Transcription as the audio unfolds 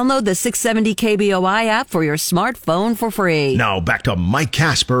Download the 670 KBOI app for your smartphone for free. Now back to Mike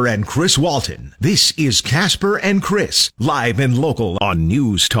Casper and Chris Walton. This is Casper and Chris, live and local on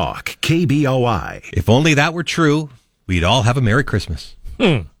News Talk, KBOI. If only that were true, we'd all have a Merry Christmas.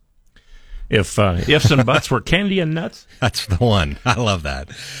 If ifs and buts were candy and nuts. That's the one. I love that.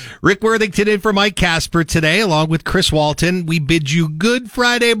 Rick Worthington in for Mike Casper today, along with Chris Walton. We bid you good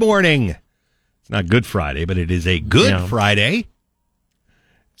Friday morning. It's not Good Friday, but it is a good Friday.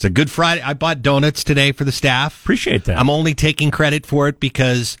 It's a good Friday. I bought donuts today for the staff. Appreciate that. I'm only taking credit for it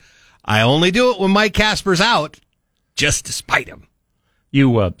because I only do it when Mike Casper's out, just to spite him.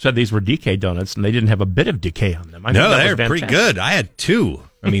 You said these were DK donuts, and they didn't have a bit of decay on them. No, they're pretty good. I had two.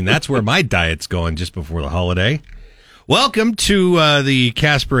 I mean, that's where my diet's going just before the holiday. Welcome to the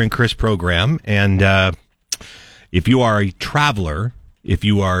Casper and Chris program. And if you are a traveler, if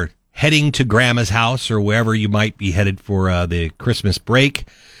you are heading to Grandma's house or wherever you might be headed for the Christmas break,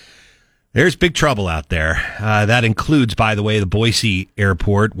 there's big trouble out there. That includes, by the way, the Boise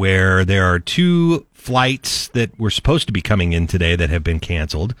airport, where there are two flights that were supposed to be coming in today that have been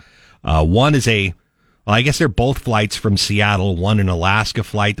canceled. One is I guess they're both flights from Seattle. One an Alaska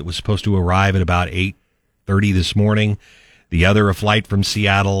flight that was supposed to arrive at about 8:30 this morning. The other a flight from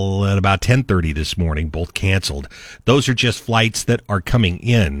Seattle at about 10:30 this morning, both canceled. Those are just flights that are coming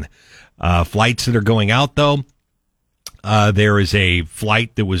in. Flights that are going out, though, there is a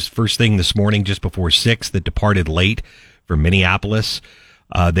flight that was first thing this morning just before 6 that departed late from Minneapolis.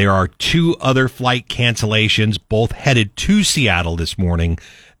 There are two other flight cancellations, both headed to Seattle this morning,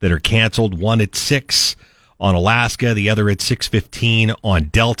 that are canceled. One at 6 on Alaska, the other at 6:15 on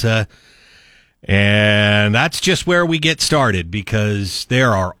Delta. And that's just where we get started, because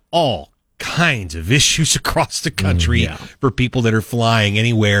there are all kinds of issues across the country for people that are flying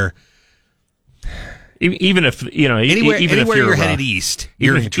anywhere. Even if anywhere if you're headed east,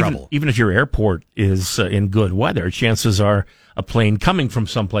 you're in trouble. Even if your airport is in good weather, chances are a plane coming from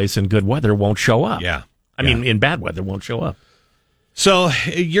someplace in good weather won't show up. I mean, in bad weather won't show up. So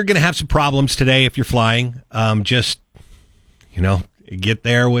you're going to have some problems today if you're flying. Just get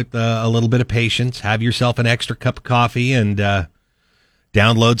there with a little bit of patience. Have yourself an extra cup of coffee and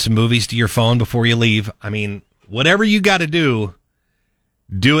download some movies to your phone before you leave. I mean, whatever you got to do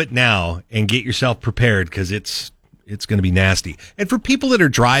it now and get yourself prepared, because it's going to be nasty. And for people that are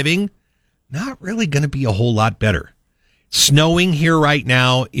driving, not really going to be a whole lot better. Snowing here right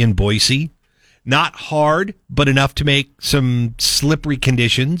now in Boise. Not hard, but enough to make some slippery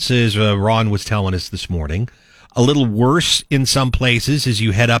conditions, as Ron was telling us this morning. A little worse in some places as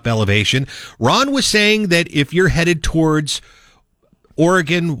you head up elevation. Ron was saying that if you're headed towards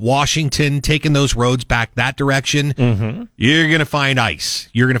Oregon, Washington, taking those roads back that direction, you're going to find ice.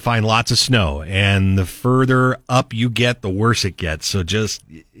 You're going to find lots of snow. And the further up you get, the worse it gets. So just,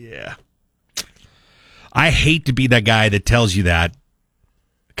 I hate to be that guy that tells you that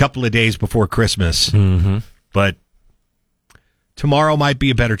a couple of days before Christmas, but tomorrow might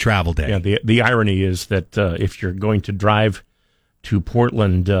be a better travel day. Yeah, the irony is that if you're going to drive to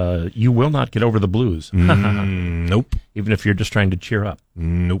Portland, you will not get over the blues. Nope. Even if you're just trying to cheer up.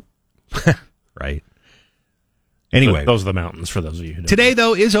 Nope. Right. Anyway. Those are the mountains for those of you who don't Today, know.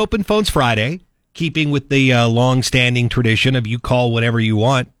 though, is Open Phones Friday, keeping with the long-standing tradition of you call whatever you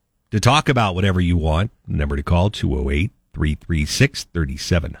want to talk about whatever you want. The number to call,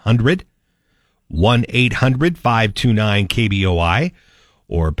 208-336-3700, 1-800-529-KBOI,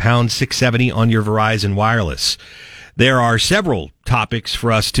 or pound 670 on your Verizon Wireless. There are several topics for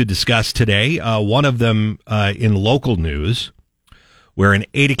us to discuss today. One of them in local news, where an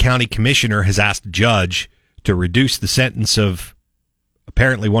Ada County commissioner has asked a judge to reduce the sentence of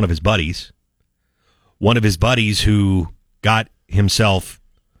apparently one of his buddies who got himself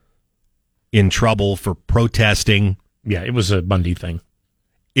in trouble for protesting. Yeah, it was a Bundy thing.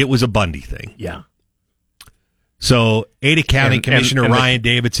 Yeah. So Ada County Commissioner Ryan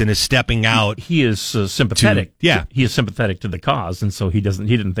Davidson is stepping out. He is sympathetic. He is sympathetic to the cause, and so he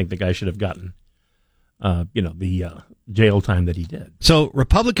didn't think the guy should have gotten, the jail time that he did. So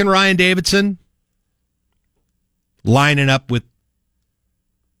Republican Ryan Davidson lining up with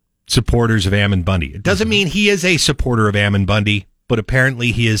supporters of Ammon Bundy. It doesn't mean he is a supporter of Ammon Bundy, but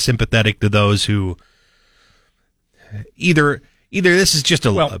apparently he is sympathetic to those who either this is just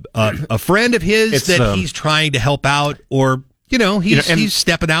a friend of his that he's trying to help out, or he's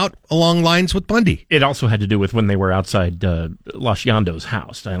stepping out along lines with Bundy. It also had to do with when they were outside Los Yondo's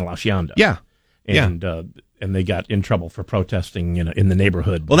house, Diana Los Yondo. Yeah, and they got in trouble for protesting in the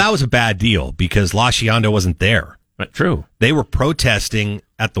neighborhood. Well, that was a bad deal because Los Yondo wasn't there. But true. They were protesting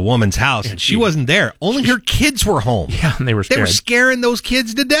at the woman's house, and she wasn't there. Only her kids were home. Yeah, and they were scared. They were scaring those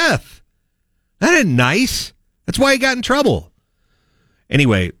kids to death. That ain't nice. That's why he got in trouble.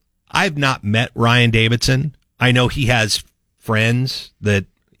 Anyway, I've not met Ryan Davidson. I know he has friends, that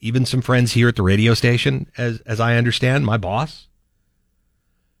even some friends here at the radio station, as I understand, my boss.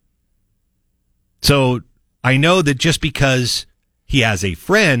 So I know that just because he has a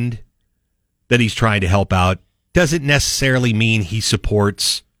friend that he's trying to help out doesn't necessarily mean he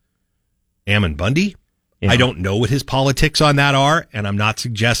supports Ammon Bundy. Yeah. I don't know what his politics on that are, and I'm not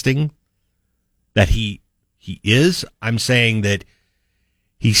suggesting that he is. I'm saying that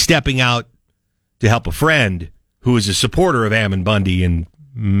he's stepping out to help a friend who is a supporter of Ammon Bundy, and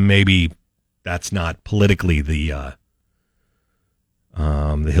maybe that's not politically the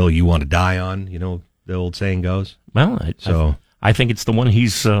hill you want to die on, the old saying goes. Well, I think it's the one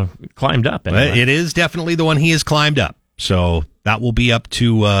he's climbed up. Anyway. It is definitely the one he has climbed up. So that will be up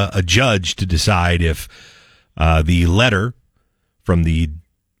to a judge to decide if the letter from the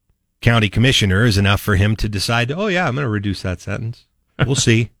county commissioner is enough for him to decide, oh, yeah, I'm going to reduce that sentence. We'll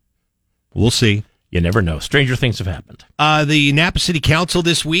see. We'll see. You never know. Stranger things have happened. The Napa City Council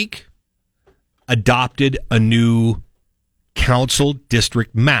this week adopted a new council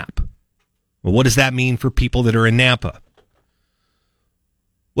district map. Well, what does that mean for people that are in Napa?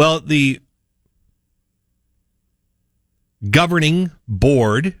 Well, the governing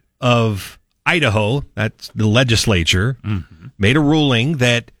board of Idaho, that's the legislature, made a ruling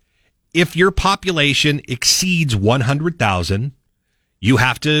that if your population exceeds 100,000, you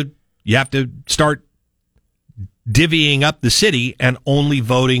have to start divvying up the city and only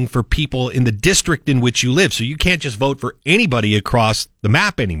voting for people in the district in which you live. So you can't just vote for anybody across the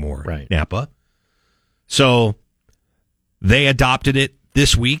map anymore, right. Napa. So they adopted it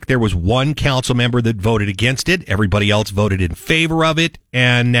this week. There was one council member that voted against it. Everybody else voted in favor of it.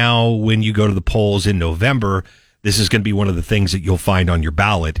 And now when you go to the polls in November, this is going to be one of the things that you'll find on your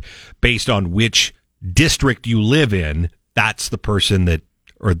ballot. Based on which district you live in, that's the person that,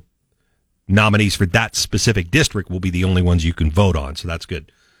 or nominees for that specific district will be the only ones you can vote on. So that's good.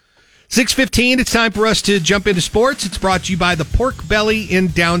 6:15, it's time for us to jump into sports. It's brought to you by the Pork Belly in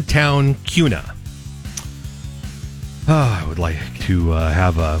downtown Kuna. I would like to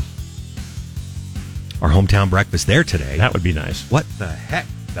have our hometown breakfast there today. That would be nice. What the heck,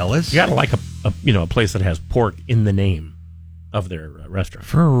 fellas? You gotta like a place that has pork in the name of their restaurant.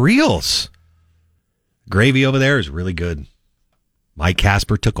 For reals. Gravy over there is really good. Mike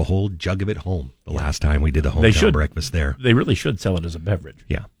Casper took a whole jug of it home the last time we did the hometown breakfast there. They really should sell it as a beverage.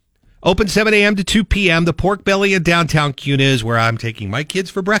 Yeah. Open 7 a.m. to 2 p.m. The Pork Belly in downtown Kuna is where I'm taking my kids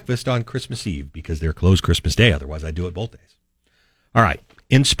for breakfast on Christmas Eve because they're closed Christmas Day. Otherwise, I do it both days. All right.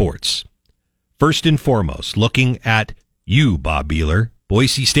 In sports, first and foremost, looking at you, Bob Beeler.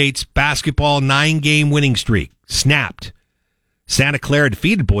 Boise State's basketball 9-game winning streak snapped. Santa Clara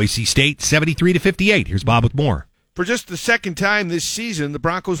defeated Boise State 73-58. Here's Bob with more. For just the second time this season, the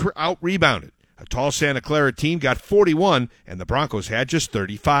Broncos were out-rebounded. A tall Santa Clara team got 41, and the Broncos had just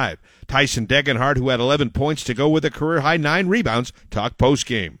 35. Tyson Degenhardt, who had 11 points to go with a career-high 9 rebounds, talked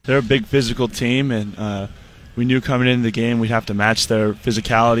postgame. They're a big physical team, and we knew coming into the game we'd have to match their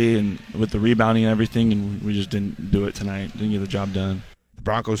physicality and with the rebounding and everything, and we just didn't do it tonight. Didn't get the job done. The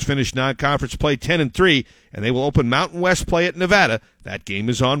Broncos finished non-conference play 10-3, and they will open Mountain West play at Nevada. That game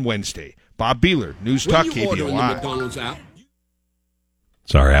is on Wednesday. Bob Beeler, News Talk KBOI.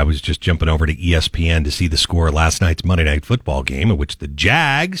 Sorry, I was just jumping over to ESPN to see the score of last night's Monday Night Football game, in which the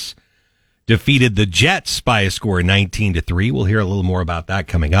Jags defeated the Jets by a score of 19-3. We'll hear a little more about that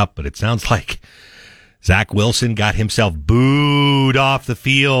coming up, but it sounds like Zach Wilson got himself booed off the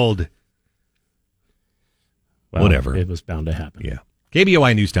field. Well, whatever. It was bound to happen. Yeah.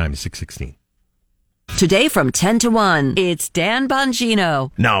 KBOI News Time is 6:16. Today from 10 to 1, it's Dan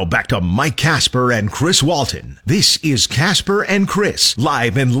Bongino. Now back to Mike Casper and Chris Walton. This is Casper and Chris,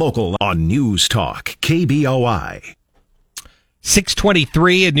 live and local on News Talk KBOI.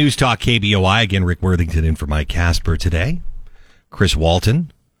 6:23 at News Talk KBOI. Again, Rick Worthington in for Mike Casper today. Chris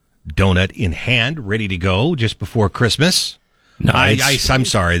Walton, donut in hand, ready to go just before Christmas. No, I'm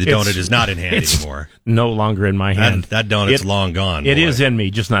sorry, the donut is not in hand anymore. No longer in my hand. That donut's long gone. It is in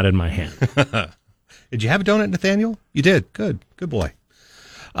me, just not in my hand. Did you have a donut, Nathaniel? You did. Good boy.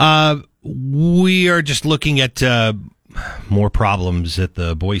 We are just looking at more problems at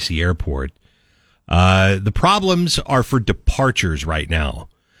the Boise airport. The problems are for departures right now.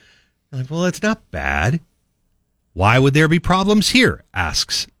 I'm like, well, it's not bad. Why would there be problems here?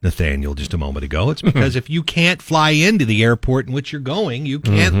 Asks Nathaniel just a moment ago. It's because if you can't fly into the airport in which you're going, you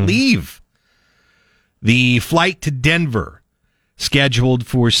can't leave. The flight to Denver, scheduled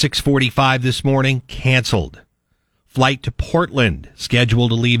for 6:45 this morning, canceled. Flight to Portland,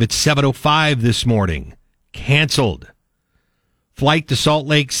 scheduled to leave at 7:05 this morning, canceled. Flight to Salt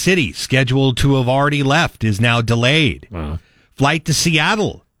Lake City, scheduled to have already left, is now delayed. Wow. Flight to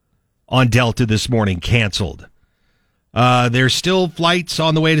Seattle on Delta this morning, canceled. There's still flights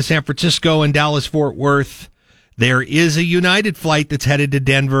on the way to San Francisco and Dallas-Fort Worth. There is a United flight that's headed to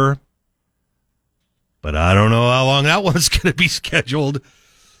Denver, but I don't know how long that one's going to be scheduled.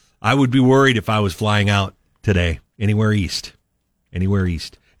 I would be worried if I was flying out today, anywhere east.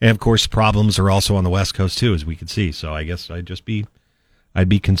 And of course, problems are also on the West Coast too, as we can see. So I guess I'd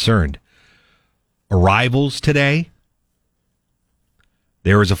be concerned. Arrivals today.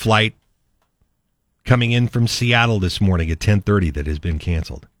 There was a flight coming in from Seattle this morning at 10:30 that has been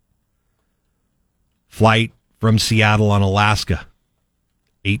canceled. Flight from Seattle on Alaska,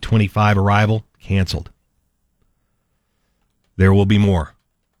 8:25 arrival, canceled. There will be more.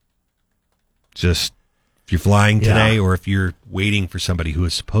 Just if you're flying today or if you're waiting for somebody who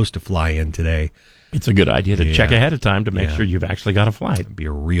is supposed to fly in today, it's a good idea to check ahead of time to make sure you've actually got a flight. It'd be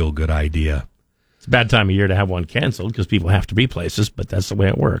a real good idea. It's a bad time of year to have one canceled because people have to be places, but that's the way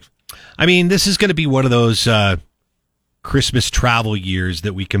it works. I mean, this is going to be one of those Christmas travel years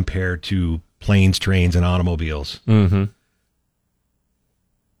that we compare to planes, trains, and automobiles. Mm-hmm.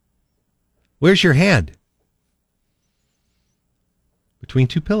 Where's your hand? Between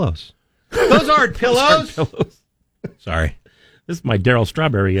two pillows. Those aren't pillows. Sorry. This is my Daryl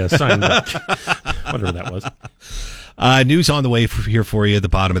Strawberry sign. Whatever that was. News on the way here for you at the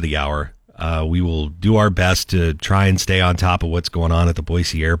bottom of the hour. We will do our best to try and stay on top of what's going on at the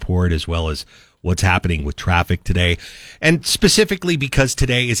Boise Airport, as well as what's happening with traffic today. And specifically because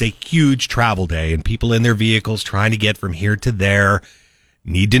today is a huge travel day and people in their vehicles trying to get from here to there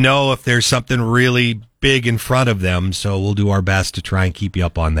need to know if there's something really big in front of them. So we'll do our best to try and keep you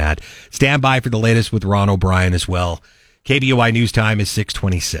up on that. Stand by for the latest with Ron O'Brien as well. KBOI News Time is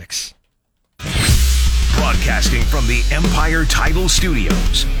 6:26. Broadcasting from the Empire Title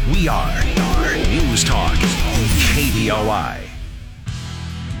Studios, we are News Talk KBOI.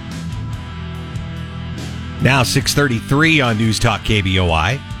 Now 6:33 on News Talk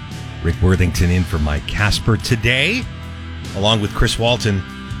KBOI. Rick Worthington in for Mike Casper today, along with Chris Walton.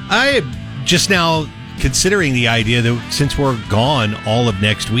 I am just now considering the idea that since we're gone all of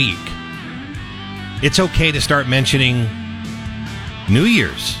next week, it's okay to start mentioning New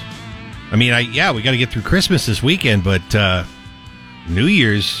Year's. I mean, we got to get through Christmas this weekend, but New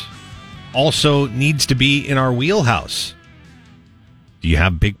Year's also needs to be in our wheelhouse. Do you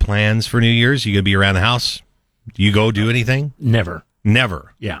have big plans for New Year's? You going to be around the house? Do you go do anything? Never.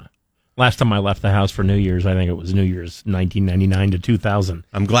 Yeah. Last time I left the house for New Year's, I think it was New Year's 1999 to 2000.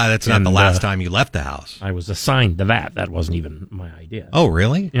 I'm glad that's not the last time you left the house. I was assigned to that. That wasn't even my idea. Oh,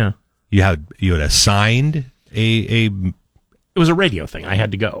 really? Yeah. You had assigned a. It was a radio thing. I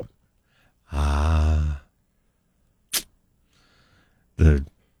had to go. The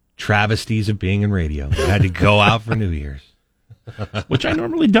travesties of being in radio. You had to go out for New Year's. Which I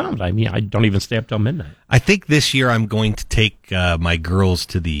normally don't. I mean, I don't even stay up till midnight. I think this year I'm going to take my girls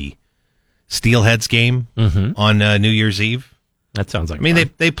to the Steelheads game on New Year's Eve. That sounds like fun.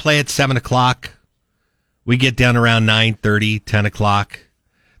 They play at 7 o'clock. We get down around 9:30, 10 o'clock.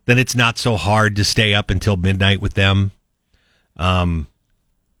 Then it's not so hard to stay up until midnight with them.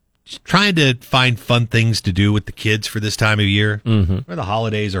 Just trying to find fun things to do with the kids for this time of year. Where the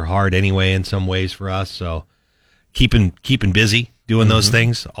holidays are hard anyway in some ways for us. So keeping busy doing those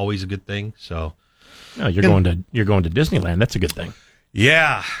things, always a good thing. So you're going to Disneyland. That's a good thing.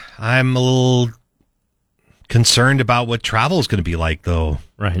 Yeah, I'm a little concerned about what travel is going to be like, though.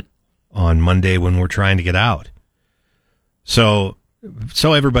 Right. On Monday when we're trying to get out. So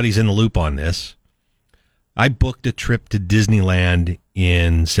everybody's in the loop on this. I booked a trip to Disneyland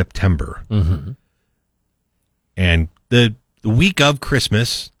in September. And the week of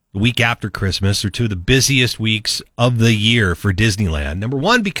Christmas, the week after Christmas, are two of the busiest weeks of the year for Disneyland. Number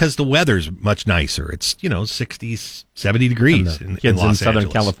one, because the weather's much nicer. It's, 60, 70 degrees in kids Los in Southern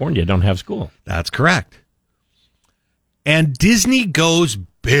Angeles. California don't have school. That's correct. And Disney goes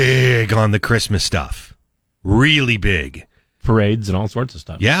big on the Christmas stuff. Really big. Parades and all sorts of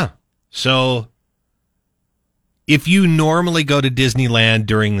stuff. Yeah. So if you normally go to Disneyland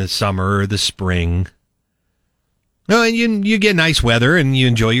during the summer or the spring, and you get nice weather and you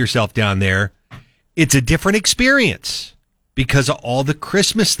enjoy yourself down there, it's a different experience because of all the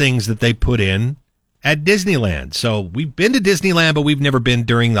Christmas things that they put in at Disneyland. So we've been to Disneyland, but we've never been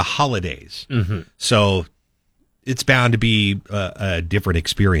during the holidays. So it's bound to be a different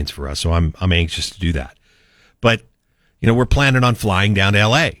experience for us. So I'm anxious to do that. But, we're planning on flying down to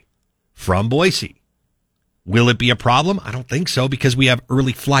L.A. from Boise. Will it be a problem? I don't think so because we have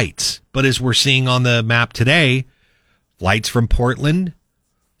early flights. But as we're seeing on the map today, flights from Portland,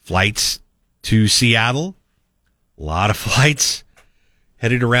 flights to Seattle, a lot of flights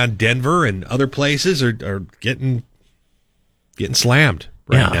headed around Denver and other places are getting slammed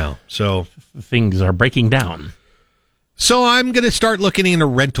right now. So things are breaking down. So I'm going to start looking into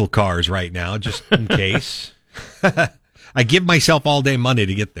rental cars right now, just in case. I give myself all day Monday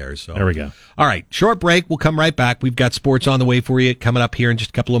to get there. So there we go. All right, short break. We'll come right back. We've got sports on the way for you coming up here in just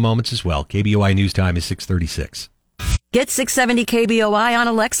a couple of moments as well. KBOI News Time is 6:36. Get 670 KBOI on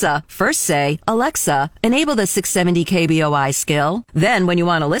Alexa. First say, Alexa, enable the 670 KBOI skill. Then when you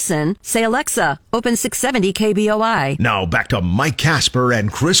want to listen, say, Alexa, open 670 KBOI. Now back to Mike Casper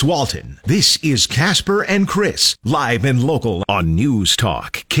and Chris Walton. This is Casper and Chris, live and local on News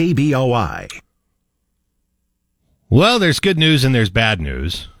Talk, KBOI. Well, there's good news and there's bad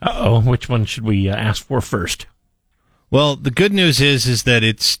news. Uh-oh, which one should we ask for first? Well, the good news is that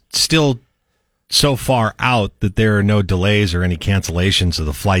it's still so far out that there are no delays or any cancellations of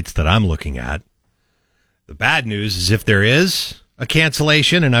the flights that I'm looking at. The bad news is if there is a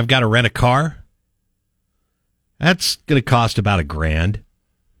cancellation and I've got to rent a car, that's going to cost about $1,000.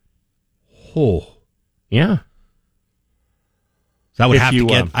 Oh, yeah. So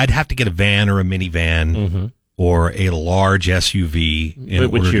I'd have to get a van or a minivan or a large SUV in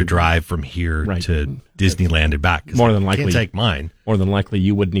order to drive from here to Disneyland and back. More than likely, I can't take mine. More than likely,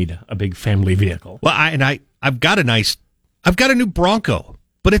 you would need a big family vehicle. Well, I've got a new Bronco,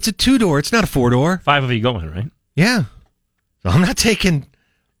 but it's a 2-door. It's not a 4-door. 5 of you going, right? Yeah. So I'm not taking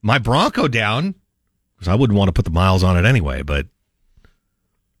my Bronco down because I wouldn't want to put the miles on it anyway. But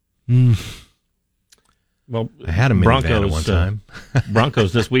well, I had a minivan at one time.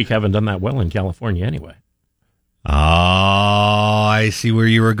 Broncos this week haven't done that well in California anyway. Oh, I see where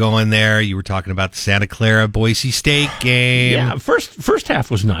you were going there. You were talking about the Santa Clara Boise State game. Yeah, first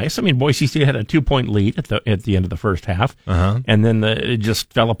half was nice. I mean, Boise State had a 2-point lead at the end of the first half, and then it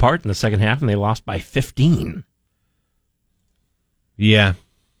just fell apart in the second half, and they lost by 15. Yeah,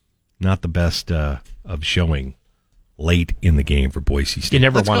 not the best of showing late in the game for Boise State.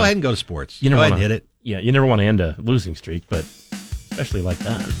 Let's go ahead and go to sports. Go ahead and hit it. Yeah, you never want to end a losing streak, but especially like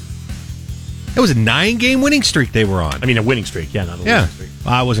that. It was a 9-game winning streak they were on. I mean, a winning streak, not a losing streak.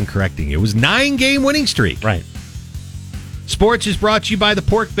 I wasn't correcting you. It was a 9-game winning streak. Right. Sports is brought to you by the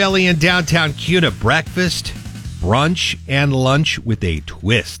Pork Belly in downtown Kuna. Breakfast, brunch, and lunch with a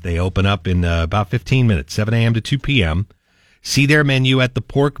twist. They open up in about 15 minutes, 7 a.m. to 2 p.m. See their menu at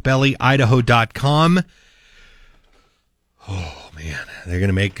theporkbellyidaho.com. Oh, man. They're going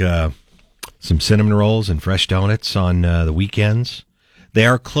to make some cinnamon rolls and fresh donuts on the weekends. They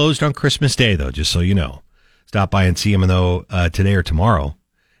are closed on Christmas Day, though, just so you know. Stop by and see them, though, today or tomorrow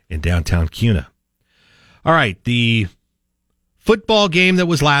in downtown Kuna. All right, the football game that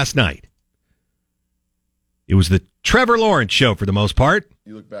was last night. It was the Trevor Lawrence show for the most part.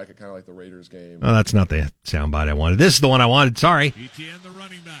 You look back at kind of like the Raiders game. Oh, that's not the soundbite I wanted. This is the one I wanted. Sorry. ETN, the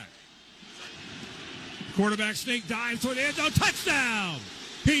running back. Quarterback sneak dives toward the end zone. Touchdown!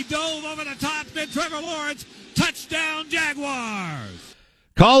 He dove over the top. Then Trevor Lawrence. Touchdown, Jaguars!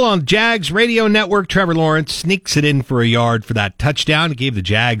 Call on Jags Radio Network. Trevor Lawrence sneaks it in for a yard for that touchdown. It gave the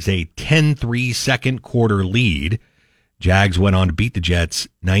Jags a 10-3 second quarter lead. Jags went on to beat the Jets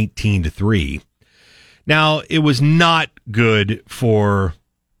 19-3. Now, it was not good for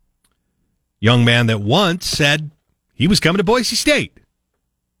young man that once said he was coming to Boise State.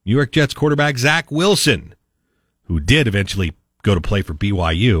 New York Jets quarterback Zach Wilson, who did eventually go to play for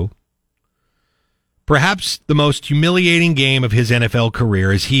BYU. Perhaps the most humiliating game of his NFL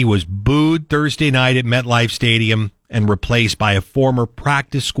career as he was booed Thursday night at MetLife Stadium and replaced by a former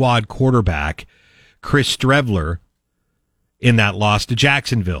practice squad quarterback, Chris Streveler, in that loss to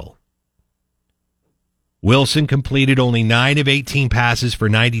Jacksonville. Wilson completed only 9 of 18 passes for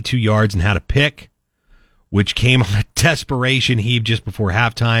 92 yards and had a pick, which came on a desperation heave just before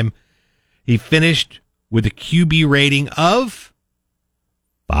halftime. He finished with a QB rating of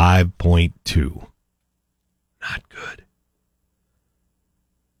 5.2. Not good.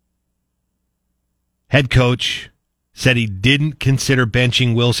 Head coach said he didn't consider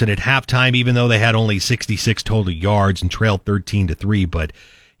benching Wilson at halftime, even though they had only 66 total yards and trailed 13-3, but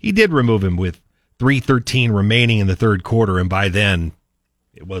he did remove him with 3:13 remaining in the third quarter, and by then,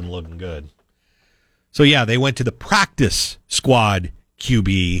 it wasn't looking good. So yeah, they went to the practice squad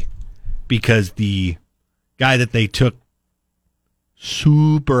QB because the guy that they took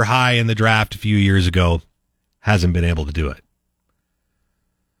super high in the draft a few years ago hasn't been able to do it.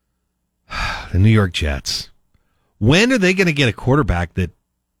 The New York Jets. When are they going to get a quarterback that,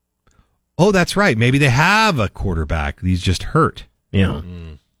 oh, that's right, maybe they have a quarterback. He's just hurt. Yeah.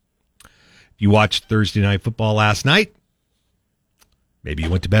 If you watched Thursday Night Football last night, maybe you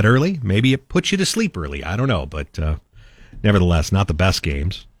went to bed early. Maybe it put you to sleep early. I don't know, but nevertheless, not the best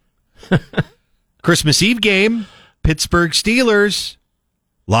games. Christmas Eve game, Pittsburgh Steelers,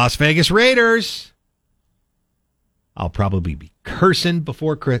 Las Vegas Raiders. I'll probably be cursing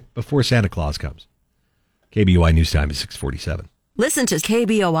before Santa Claus comes. KBOI News Time is 6:47. Listen to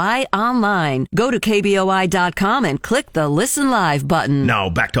KBOI online. Go to KBOI.com and click the Listen Live button. Now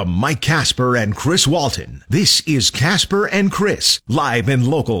back to Mike Casper and Chris Walton. This is Casper and Chris, live and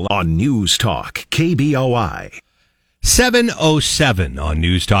local on News Talk KBOI. 7:07 on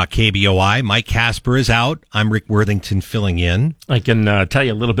News Talk KBOI. Mike Casper is out. I'm Rick Worthington filling in. I can tell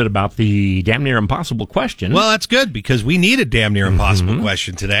you a little bit about the damn near impossible question. Well, that's good because we need a damn near impossible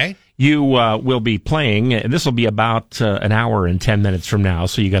question today. You will be playing, and this will be about an hour and 10 minutes from now,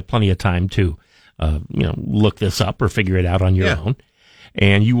 so you got plenty of time to look this up or figure it out on your own.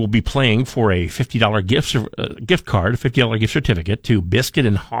 And you will be playing for a $50 gift card, a $50 gift certificate to Biscuit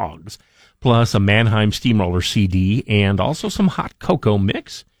and Hogs, plus a Mannheim Steamroller CD, and also some hot cocoa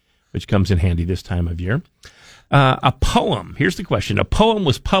mix, which comes in handy this time of year. A poem. Here's the question. A poem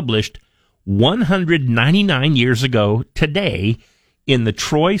was published 199 years ago today in the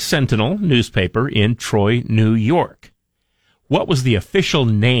Troy Sentinel newspaper in Troy, New York. What was the official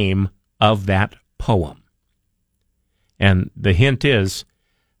name of that poem? And the hint is,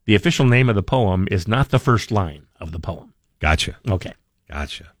 the official name of the poem is not the first line of the poem. Gotcha. Okay.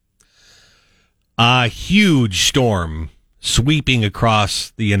 Gotcha. A huge storm sweeping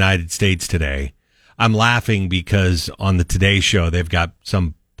across the United States today. I'm laughing because on the Today Show, they've got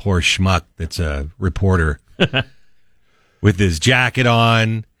some poor schmuck that's a reporter with his jacket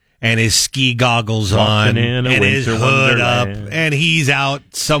on and his ski goggles on and his hood up, and he's out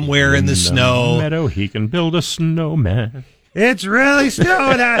somewhere in the snow. Meadow, he can build a snowman. It's really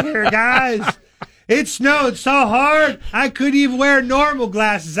snowing out here, guys. It snowed so hard, I couldn't even wear normal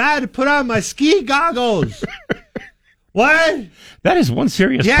glasses. I had to put on my ski goggles. What? That is one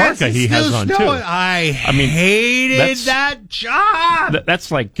serious parka he has on, too. I mean, hated that job.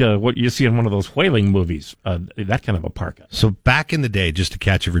 That's like what you see in one of those whaling movies, that kind of a parka. So back in the day, just to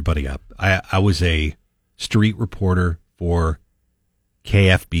catch everybody up, I was a street reporter for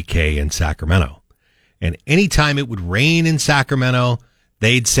KFBK in Sacramento. And anytime it would rain in Sacramento,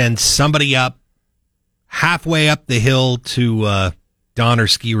 they'd send somebody up halfway up the hill to Donner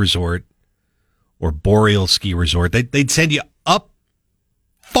Ski Resort or Boreal Ski Resort. They'd send you up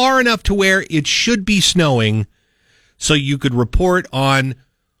far enough to where it should be snowing so you could report on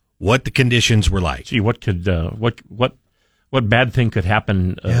what the conditions were like. Gee, what could what bad thing could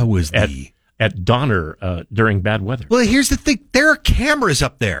happen at Donner during bad weather? Well, here's the thing. There are cameras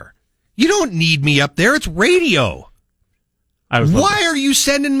up there. You don't need me up there. It's radio. Why are you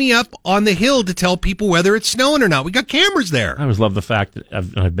sending me up on the hill to tell people whether it's snowing or not? We got cameras there. I always love the fact that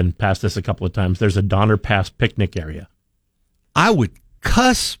I've been past this a couple of times. There's a Donner Pass picnic area. I would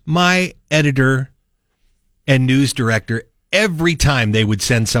cuss my editor and news director every time they would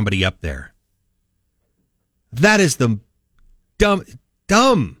send somebody up there. That is the dumb.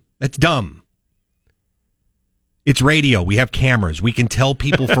 That's dumb. It's radio. We have cameras. We can tell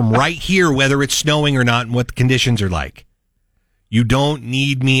people from right here whether it's snowing or not and what the conditions are like. You don't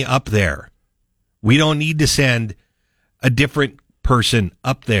need me up there. We don't need to send a different person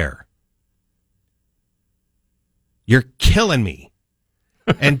up there. You're killing me.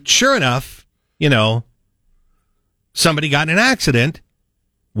 And sure enough, somebody got in an accident,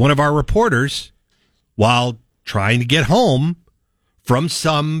 one of our reporters, while trying to get home from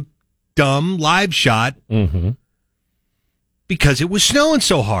some dumb live shot because it was snowing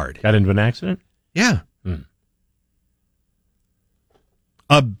so hard. Got into an accident? Yeah.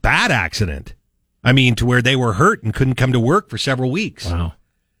 A bad accident. I mean, to where they were hurt and couldn't come to work for several weeks. Wow.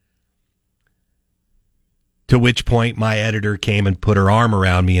 To which point my editor came and put her arm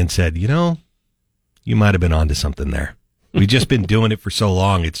around me and said, you might have been onto something there. We've just been doing it for so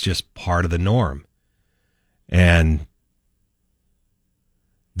long, it's just part of the norm. And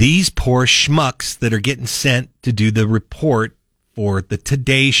these poor schmucks that are getting sent to do the report for the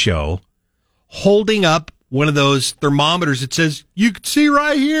Today Show, holding up one of those thermometers that says, you can see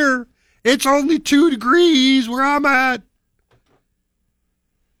right here, it's only 2 degrees where I'm at.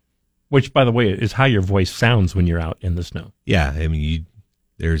 Which, by the way, is how your voice sounds when you're out in the snow. Yeah, I mean,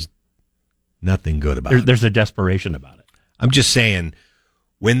 there's nothing good about it. There's a desperation about it. I'm just saying,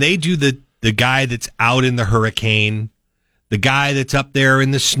 when they do the the guy that's out in the hurricane, the guy that's up there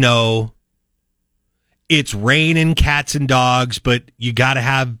in the snow. It's raining cats and dogs, but you got to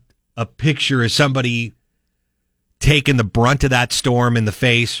have a picture of somebody taking the brunt of that storm in the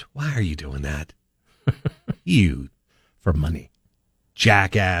face. Why are you doing that? You, For money.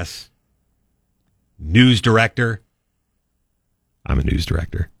 jackass. News director. I'm a news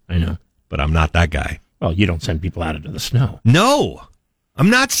director. I know. But I'm not that guy. Well, you don't send people out into the snow. No, I'm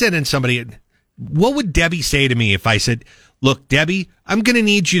not sending somebody. What would Debbie say to me if I said, look, Debbie, I'm going to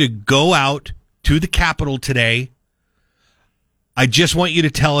need you to go out to the Capitol today. I just want you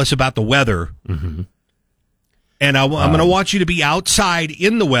to tell us about the weather. Mm-hmm. And I'm going to want you to be outside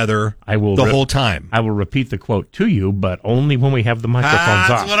in the weather the whole time. I will repeat the quote to you, but only when we have the microphones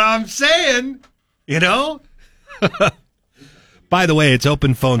That's off. what I'm saying. You know? By the way, it's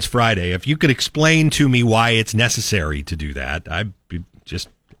Open Phones Friday. If you could explain to me why it's necessary to do that, I'd be just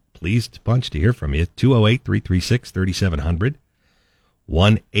pleased a bunch to hear from you. 208-336-3700,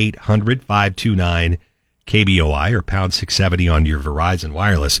 1-800-529-KBOI, or pound 670 on your Verizon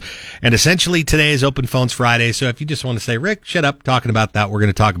Wireless. And essentially, today is Open Phones Friday, so if you just want to say, Rick, shut up talking about that, we're going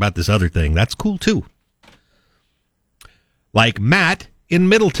to talk about this other thing, that's cool too. Like Matt in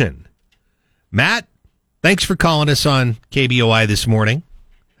Middleton. Matt, thanks for calling us on KBOI this morning.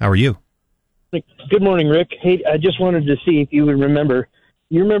 How are you? Good morning, Rick. Hey, I just wanted to see if you would remember.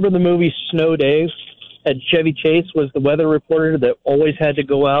 You remember the movie Snow Days? And Chevy Chase was the weather reporter that always had to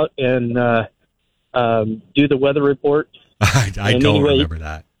go out and do the weather report. I don't remember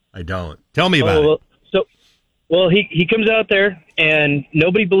that. I don't. Tell me about it. Well, he comes out there and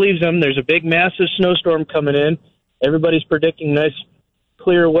nobody believes him. There's a big, massive snowstorm coming in. Everybody's predicting nice,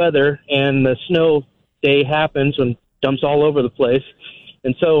 clear weather, and the snow day happens and dumps all over the place.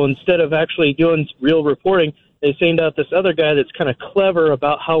 And so instead of actually doing real reporting, they send out this other guy that's kind of clever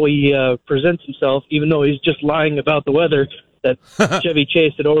about how he presents himself, even though he's just lying about the weather that Chevy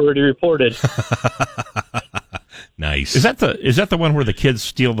Chase had already reported. Nice. Is that the one where the kids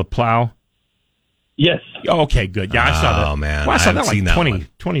steal the plow? Yes. Oh, okay, good. Yeah, I saw that. Oh, man. Well, I saw I that haven't like seen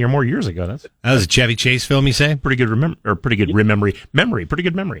that 20 or more years ago. That was a Chevy Chase film, you say? Pretty good memory. Pretty good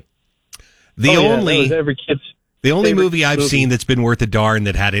memory. The only every kid's movie I've seen that's been worth a darn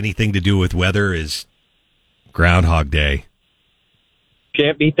that had anything to do with weather is Groundhog Day.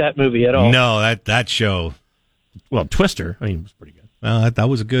 Can't beat that movie at all. No, that show. Well, Twister, I mean, it was pretty good. Well, that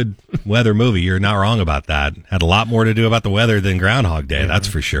was a good weather movie. You're not wrong about that. Had a lot more to do about the weather than Groundhog Day, that's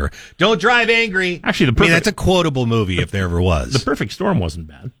for sure. Don't drive angry. Actually, that's a quotable movie if there ever was. The Perfect Storm wasn't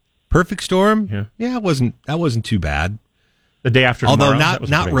bad. Perfect Storm? Yeah, that wasn't too bad. The Day After Tomorrow. Tomorrow.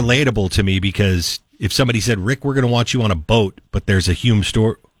 Although not relatable to me, because if somebody said, Rick, we're going to want you on a boat, but there's a huge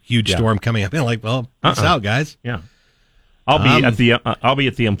storm coming up, I'm like, well, peace out, guys. Yeah. I'll be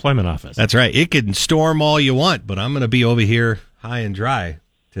at the employment office. That's right. It can storm all you want, but I'm going to be over here high and dry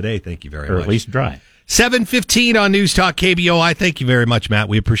today. Thank you very much. Or at least dry. 7:15 on News Talk KBOI. Thank you very much, Matt.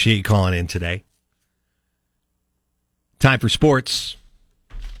 We appreciate you calling in today. Time for sports.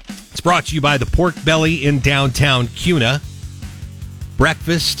 It's brought to you by the Pork Belly in downtown Kuna.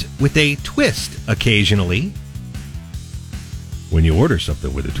 Breakfast with a twist occasionally when you order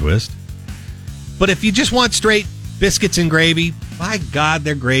something with a twist. But if you just want straight biscuits and gravy, my God,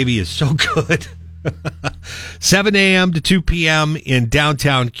 their gravy is so good. 7 a.m. to 2 p.m. in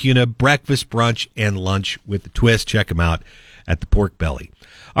downtown Kuna, breakfast, brunch, and lunch with the twist. Check them out at the Pork Belly.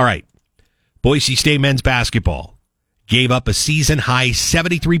 All right, Boise State men's basketball gave up a season-high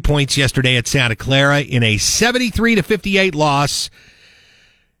 73 points yesterday at Santa Clara in a 73-58 loss,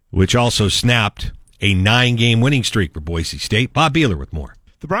 which also snapped a 9-game winning streak for Boise State. Bob Beeler with more.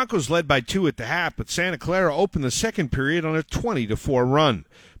 The Broncos led by 2 at the half, but Santa Clara opened the second period on a 20-4 run.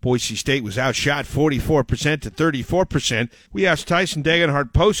 Boise State was outshot 44% to 34%. We asked Tyson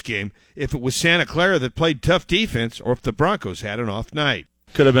Degenhardt postgame if it was Santa Clara that played tough defense or if the Broncos had an off night.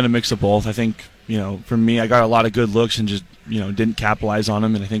 Could have been a mix of both. I think, for me, I got a lot of good looks and just, didn't capitalize on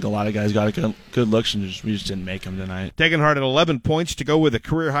them. And I think a lot of guys got good looks and we just didn't make them tonight. Degenhardt had 11 points to go with a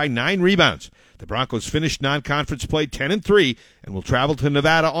career-high 9 rebounds. The Broncos finished non-conference play 10-3 and will travel to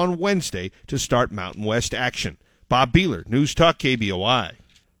Nevada on Wednesday to start Mountain West action. Bob Beeler, News Talk KBOI.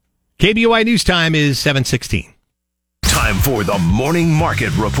 KBOI News Time is 7:16. Time for the Morning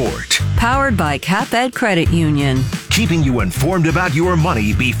Market Report. Powered by CapEd Credit Union. Keeping you informed about your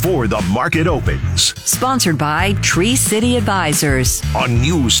money before the market opens. Sponsored by Tree City Advisors. On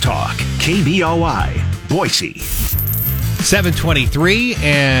News Talk, KBOI, Boise. 7:23,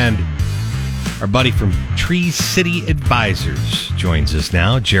 and our buddy from Tree City Advisors joins us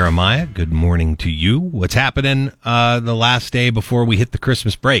now. Jeremiah, good morning to you. What's happening the last day before we hit the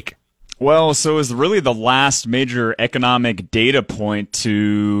Christmas break? Well, so it was really the last major economic data point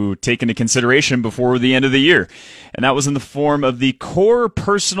to take into consideration before the end of the year. And that was in the form of the Core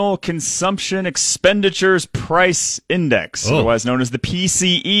Personal Consumption Expenditures Price Index, otherwise known as the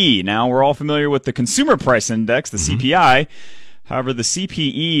PCE. Now, we're all familiar with the Consumer Price Index, the CPI. However, the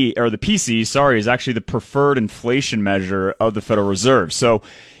CPE, or the PCE, is actually the preferred inflation measure of the Federal Reserve. So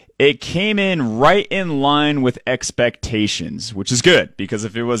it came in right in line with expectations, which is good, because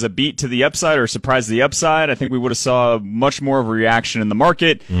if it was a beat to the upside or a surprise to the upside, I think we would have saw much more of a reaction in the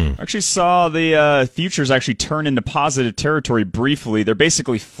market. Actually saw the futures actually turn into positive territory briefly. They're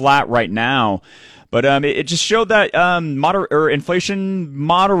basically flat right now. But it just showed that inflation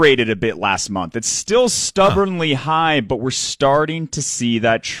moderated a bit last month. It's still stubbornly high, but we're starting to see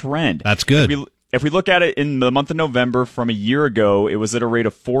that trend. That's good. If we look at it in the month of November from a year ago, it was at a rate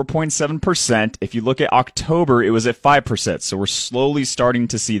of 4.7%. If you look at October, it was at 5%. So we're slowly starting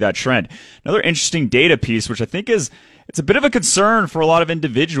to see that trend. Another interesting data piece, which I think it's a bit of a concern for a lot of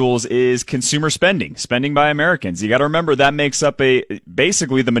individuals, is consumer spending by Americans. You got to remember that makes up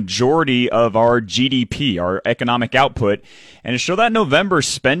basically the majority of our GDP, our economic output. And it showed that November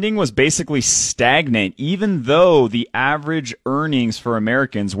spending was basically stagnant, even though the average earnings for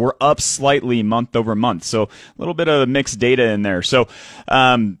Americans were up slightly month over month. So a little bit of mixed data in there. So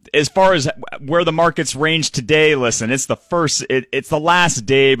as far as where the markets range today, listen, it's the last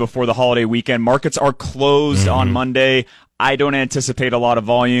day before the holiday weekend. Markets are closed on Monday. I don't anticipate a lot of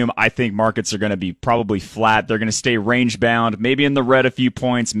volume. I think markets are going to be probably flat. They're going to stay range bound, maybe in the red a few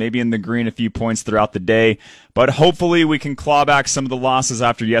points, maybe in the green a few points throughout the day. But hopefully we can claw back some of the losses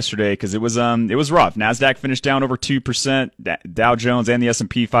after yesterday, because it was rough. NASDAQ finished down over 2%. Dow Jones and the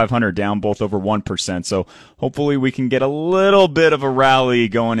S&P 500 down both over 1%. So hopefully we can get a little bit of a rally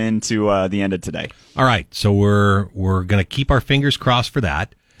going into the end of today. All right. So we're going to keep our fingers crossed for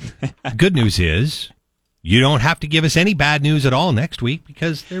that. Good news is, you don't have to give us any bad news at all next week,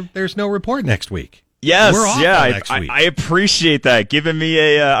 because there's no report next week. Yes, we're off next week. I appreciate that. Giving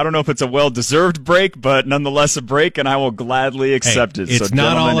me I don't know if it's a well-desered break, but nonetheless a break, and I will gladly accept it. It's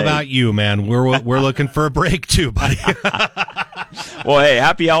not all about you, man. We're looking for a break too, buddy. Well, hey,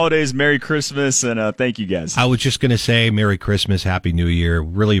 happy holidays, Merry Christmas, and thank you guys. I was just going to say Merry Christmas, Happy New Year.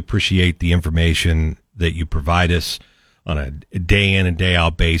 Really appreciate the information that you provide us on a day in and day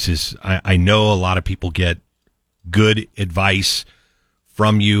out basis. I know a lot of people get good advice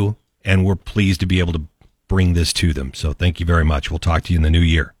from you, and we're pleased to be able to bring this to them. So thank you very much. We'll talk to you in the new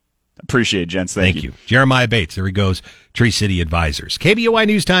year. Appreciate it, gents. Thank you. Jeremiah Bates, there he goes, Tree City Advisors. KBOI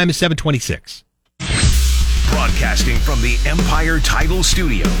News Time is 7:26. Broadcasting from the Empire Title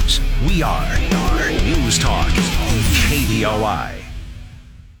Studios, we are News Talk KBOI.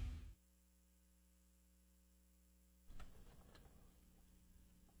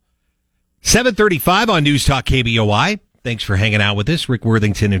 7:35 on News Talk KBOI. Thanks for hanging out with us. Rick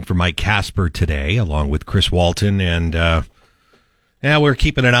Worthington in for Mike Casper today, along with Chris Walton. And we're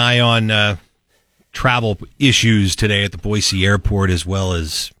keeping an eye on travel issues today at the Boise Airport, as well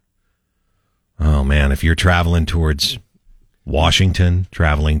as, oh man, if you're traveling towards Washington,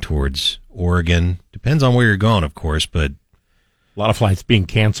 traveling towards Oregon, depends on where you're going, of course, but a lot of flights being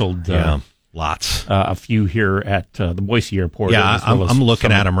canceled. Lots. A few here at the Boise Airport. Yeah, I'm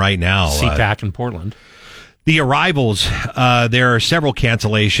looking at them right now. SeaTac in Portland. The arrivals, there are several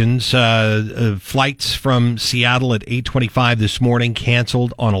cancellations. Flights from Seattle at 8:25 this morning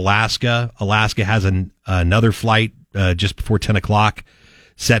canceled on Alaska. Alaska has another flight just before 10 o'clock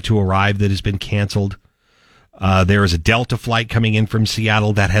set to arrive that has been canceled. There is a Delta flight coming in from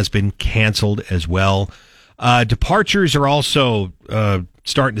Seattle that has been canceled as well. Departures are also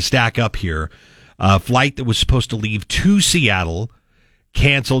starting to stack up here. A flight that was supposed to leave to Seattle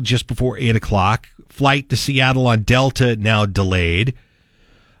canceled just before 8 o'clock. Flight to Seattle on Delta now delayed.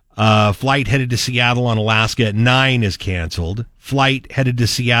 Flight headed to Seattle on Alaska at 9 is canceled. Flight headed to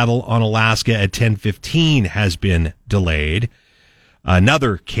Seattle on Alaska at 10:15 has been delayed.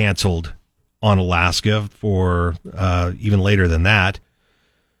 Another canceled on Alaska for even later than that.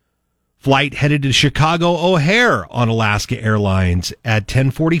 Flight headed to Chicago O'Hare on Alaska Airlines at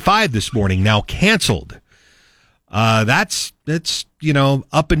 10:45 this morning, now canceled. That's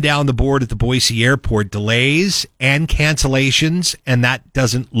up and down the board at the Boise Airport, delays and cancellations, and that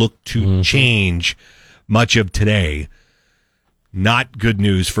doesn't look to change much of today. Not good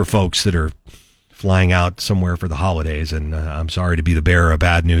news for folks that are flying out somewhere for the holidays, and I'm sorry to be the bearer of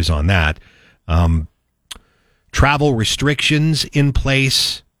bad news on that. Travel restrictions in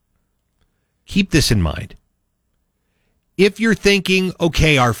place. Keep this in mind. If you're thinking,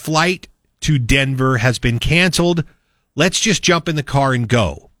 okay, our flight to Denver has been canceled, let's just jump in the car and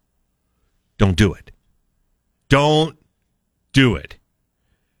go. Don't do it. Don't do it.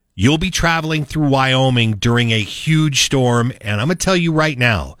 You'll be traveling through Wyoming during a huge storm, and I'm going to tell you right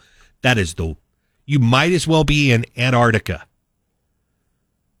now, you might as well be in Antarctica.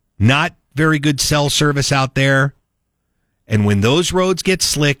 Not very good cell service out there, and when those roads get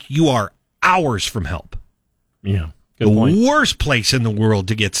slick, you are hours from help. Yeah, good point. The worst place in the world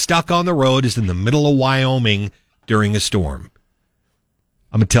to get stuck on the road is in the middle of Wyoming during a storm.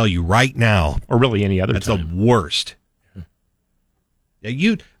 I'm going to tell you right now. Or really any other time. That's the worst.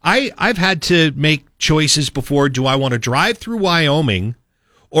 I've had to make choices before. Do I want to drive through Wyoming,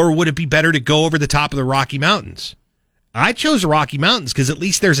 or would it be better to go over the top of the Rocky Mountains? I chose the Rocky Mountains because at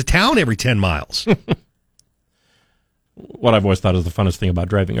least there's a town every 10 miles. What I've always thought is the funnest thing about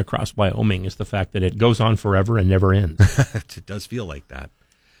driving across Wyoming is the fact that it goes on forever and never ends. It does feel like that.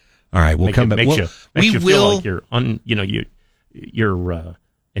 All right, we'll come back. Makes you feel like you're an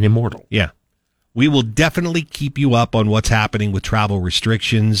immortal. Yeah. We will definitely keep you up on what's happening with travel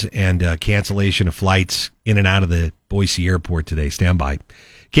restrictions and cancellation of flights in and out of the Boise airport today. Stand by.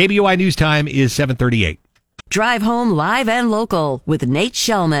 KBOI News Time is 7:38. Drive home live and local with Nate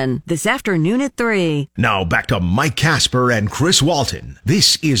Shellman this afternoon at 3. Now back to Mike Casper and Chris Walton.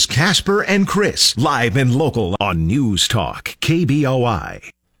 This is Casper and Chris, live and local on News Talk, KBOI.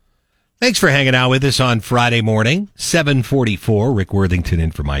 Thanks for hanging out with us on Friday morning, 7:44. Rick Worthington in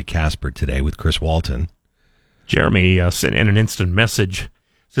for Mike Casper today with Chris Walton. Jeremy sent in an instant message.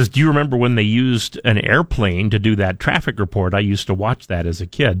 Says, do you remember when they used an airplane to do that traffic report? I used to watch that as a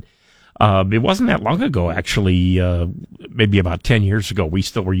kid. It wasn't that long ago, actually, maybe about 10 years ago. We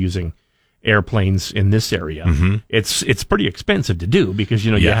still were using airplanes in this area. Mm-hmm. It's pretty expensive to do because,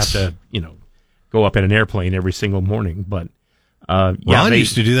 you have to, go up in an airplane every single morning. But Ron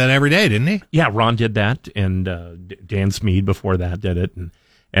used to do that every day, didn't he? Yeah, Ron did that, and Dan Smead before that did it,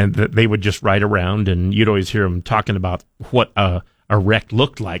 and they would just ride around, and you'd always hear them talking about what a wreck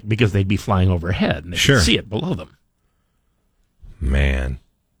looked like because they'd be flying overhead, and they could see it below them. Man.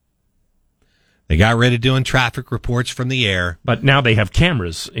 They got rid of doing traffic reports from the air. But now they have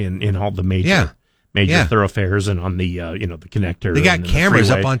cameras in all the major thoroughfares and on the the connector. They got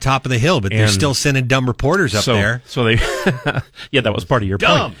cameras up on top of the hill, but they're still sending dumb reporters up there. So they, that was part of your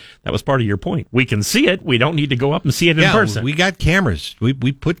point. That was part of your point. We can see it. We don't need to go up and see it in person. We got cameras.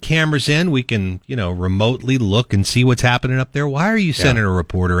 We put cameras in. We can remotely look and see what's happening up there. Why are you sending a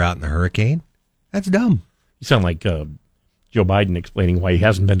reporter out in the hurricane? That's dumb. You sound like Joe Biden explaining why he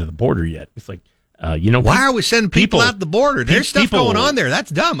hasn't been to the border yet. It's like. Why are we sending people out the border? There's stuff going on there. That's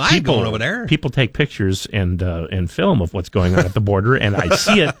dumb. I ain't going over there. People take pictures and film of what's going on at the border, and I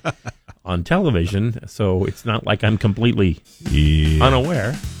see it on television, so it's not like I'm completely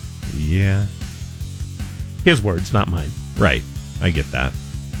unaware. Yeah. His words, not mine. Right. I get that.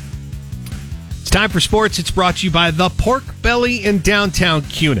 It's time for sports. It's brought to you by The Pork Belly in downtown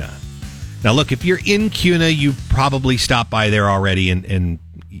Kuna. Now, look, if you're in Kuna, you probably stopped by there already, and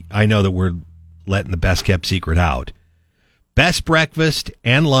I know that we're letting the best kept secret out. Best breakfast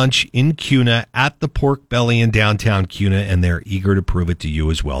and lunch in Kuna at the Pork Belly in downtown Kuna, and they're eager to prove it to you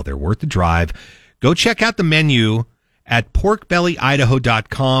as well. They're worth the drive. Go check out the menu at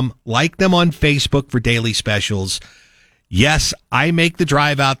porkbellyidaho.com. Like them on Facebook for daily specials. Yes, I make the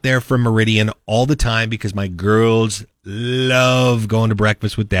drive out there from Meridian all the time because my girls love going to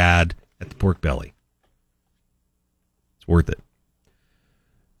breakfast with Dad at the Pork Belly. It's worth it.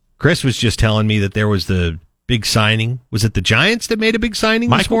 Chris was just telling me that there was the big signing. Was it the Giants that made a big signing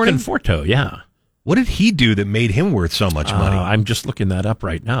this morning? Michael Conforto, yeah. What did he do that made him worth so much money? I'm just looking that up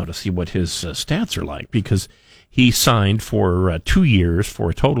right now to see what his stats are like because he signed for 2 years for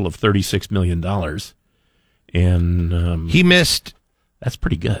a total of $36 million. And he missed. That's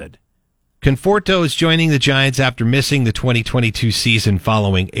pretty good. Conforto is joining the Giants after missing the 2022 season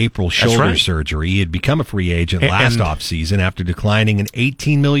following April shoulder surgery. He had become a free agent last offseason after declining an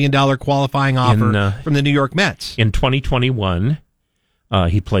 $18 million qualifying offer from the New York Mets. In 2021,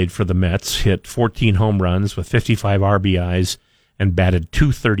 he played for the Mets, hit 14 home runs with 55 RBIs, and batted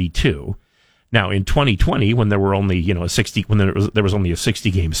 .232. Now, in 2020, when there were only there was only a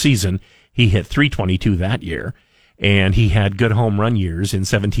 60-game season, he hit .322 that year. And he had good home run years in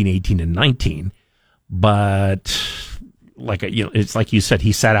 17, 18, and 19. But it's like you said,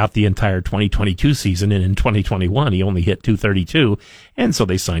 he sat out the entire 2022 season, and in 2021 he only hit .232, and so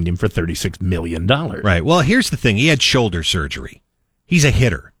they signed him for $36 million. Right. Well, here's the thing: he had shoulder surgery. He's a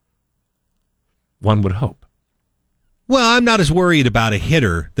hitter. One would hope. Well, I'm not as worried about a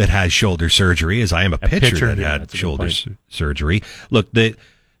hitter that has shoulder surgery as I am a pitcher that had shoulder surgery. Look, the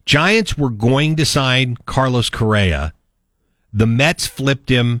Giants were going to sign Carlos Correa. The Mets flipped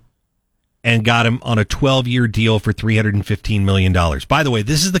him and got him on a 12-year deal for $315 million. By the way,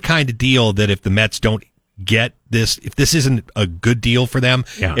 this is the kind of deal that if the Mets don't get this, if this isn't a good deal for them,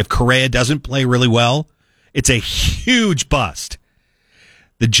 if Correa doesn't play really well, it's a huge bust.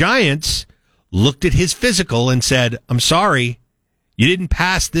 The Giants looked at his physical and said, I'm sorry, you didn't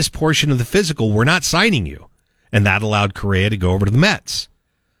pass this portion of the physical. We're not signing you. And that allowed Correa to go over to the Mets.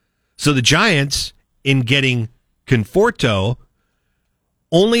 So the Giants, in getting Conforto,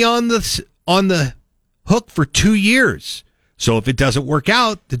 only on the hook for 2 years. So if it doesn't work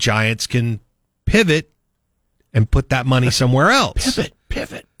out, the Giants can pivot and put that money somewhere else.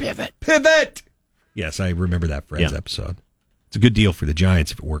 Pivot! Yes, I remember that Friends episode. It's a good deal for the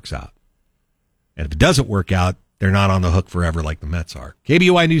Giants if it works out. And if it doesn't work out, they're not on the hook forever like the Mets are.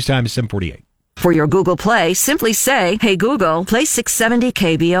 KBOI News Time is 7:48. For your Google Play, simply say, hey Google, play 670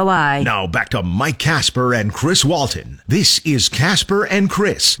 KBOI. Now back to Mike Casper and Chris Walton. This is Casper and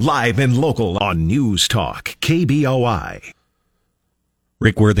Chris, live and local on News Talk, KBOI.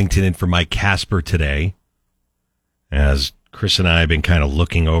 Rick Worthington in for Mike Casper today, as Chris and I have been kind of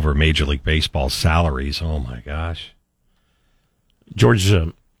looking over Major League Baseball salaries. Oh my gosh. George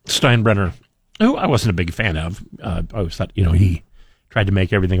Steinbrenner, who I wasn't a big fan of. I always thought, he tried to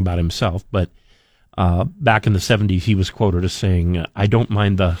make everything about himself, but back in the 70s, he was quoted as saying, I don't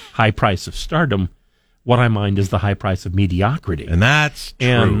mind the high price of stardom. What I mind is the high price of mediocrity. And that's true.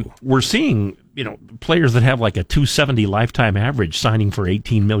 And we're seeing, players that have like a 270 lifetime average signing for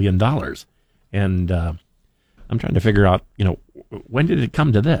 $18 million. And I'm trying to figure out, when did it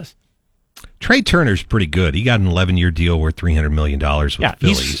come to this? Trey Turner's pretty good. He got an 11-year deal worth $300 million with the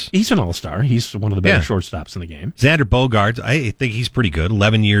Phillies. He's an all-star. He's one of the better shortstops in the game. Xander Bogaerts, I think he's pretty good.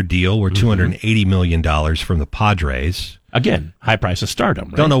 11-year deal worth $280 million from the Padres. Again, high price of stardom.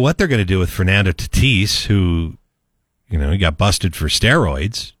 Right? Don't know what they're going to do with Fernando Tatis, who, he got busted for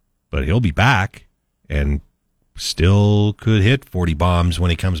steroids, but he'll be back and still could hit 40 bombs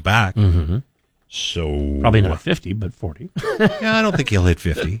when he comes back. Mm-hmm. So probably not 50, but 40. Yeah, I don't think he'll hit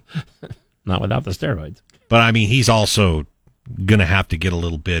 50. Not without the steroids. But, I mean, he's also going to have to get a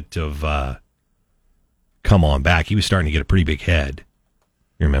little bit of come on back. He was starting to get a pretty big head.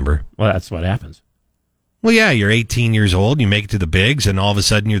 You remember? Well, that's what happens. Well, yeah, you're 18 years old, you make it to the bigs, and all of a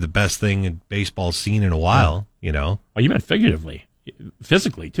sudden you're the best thing in baseball's seen in a while, Oh, you meant figuratively.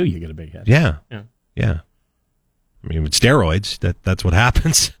 Physically, too, you get a big head. Yeah. I mean, with steroids, that's what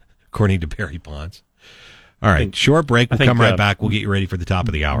happens, according to Barry Bonds. All right, short break. We'll come right back. We'll get you ready for the top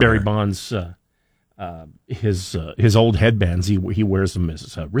of the hour. Barry Bonds, his old headbands, he wears them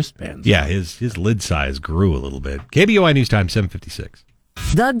as wristbands. Yeah, his lid size grew a little bit. KBOI News Time, 7:56.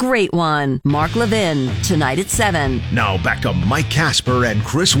 The Great One, Mark Levin, tonight at 7. Now back to Mike Casper and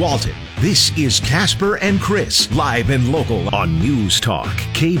Chris Walton. This is Casper and Chris, live and local on News Talk,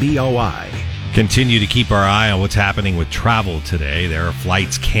 KBOI. Continue to keep our eye on what's happening with travel today. There are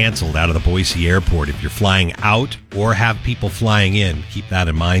flights canceled out of the Boise airport. If you're flying out or have people flying in, keep that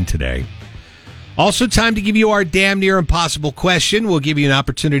in mind today. Also, time to give you our damn near impossible question. We'll give you an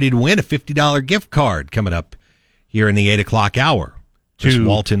opportunity to win a $50 gift card coming up here in the 8 o'clock hour. Chris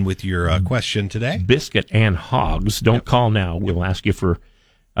Walton with your question today. Biscuit and Hogs. Don't call now. We'll ask you for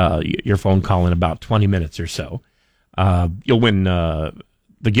your phone call in about 20 minutes or so. You'll win the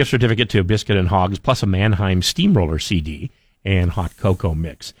gift certificate to Biscuit and Hogs, plus a Mannheim Steamroller CD and hot cocoa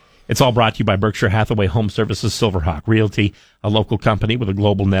mix. It's all brought to you by Berkshire Hathaway Home Services, Silverhawk Realty, a local company with a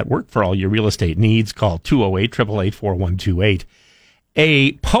global network for all your real estate needs. Call 208-888-4128.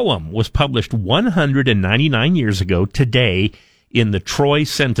 A poem was published 199 years ago today in the Troy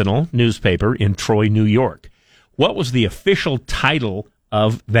Sentinel newspaper in Troy, New York. What was the official title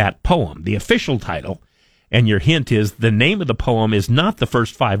of that poem? The official title, and your hint is the name of the poem is not the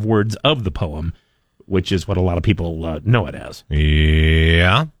first 5 words of the poem, which is what a lot of people know it as.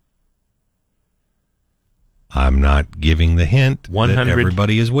 Yeah. I'm not giving the hint that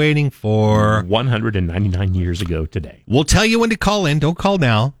everybody is waiting for. 199 years ago today. We'll tell you when to call in. Don't call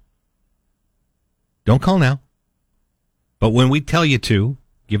now. Don't call now. But when we tell you to,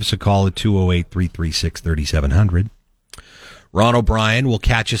 give us a call at 208-336-3700. Ron O'Brien will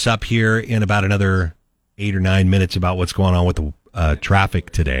catch us up here in about another 8 or 9 minutes about what's going on with the traffic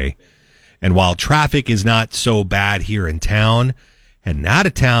today. And while traffic is not so bad here in town, heading out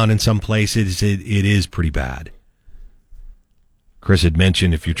of town in some places, it is pretty bad. Chris had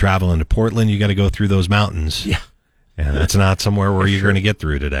mentioned if you're traveling to Portland, you got to go through those mountains. Yeah. And that's not somewhere where you're going to get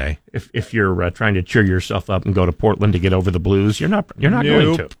through today. If you're trying to cheer yourself up and go to Portland to get over the blues, you're not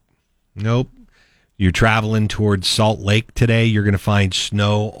going to. Nope. You're traveling towards Salt Lake today, you're going to find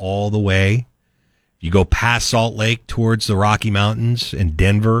snow all the way. You go past Salt Lake towards the Rocky Mountains and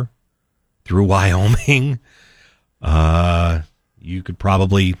Denver, through Wyoming. You could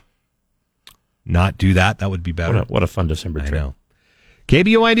probably not do that. That would be better. What a fun December trip. I know.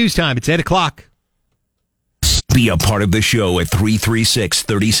 KBOI News Time. It's 8 o'clock. Be a part of the show at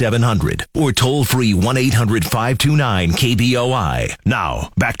 336-3700 or toll free 1-800-529-KBOI. Now,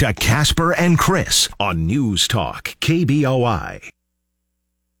 back to Casper and Chris on News Talk KBOI.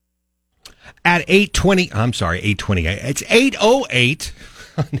 At 8:20, it's 8:08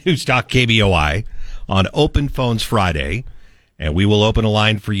 on News Talk KBOI on Open Phones Friday, and we will open a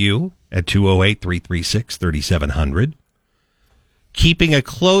line for you at 208-336-3700. Keeping a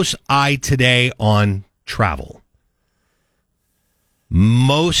close eye today on travel.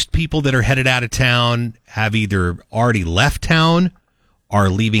 Most people that are headed out of town have either already left town or are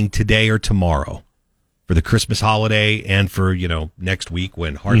leaving today or tomorrow for the Christmas holiday and for, next week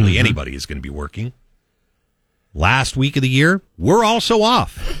when hardly anybody is going to be working. Last week of the year, we're also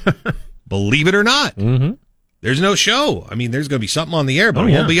off. Believe it or not. Mm-hmm. There's no show. I mean, there's going to be something on the air, but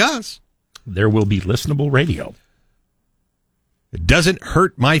it won't be us. There will be listenable radio. It doesn't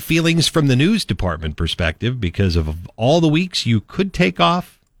hurt my feelings from the news department perspective because of all the weeks you could take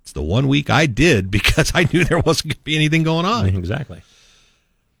off. It's the one week I did because I knew there wasn't going to be anything going on. Exactly.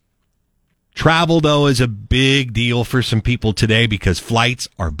 Travel, though, is a big deal for some people today because flights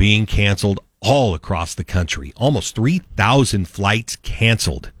are being canceled all across the country. Almost 3,000 flights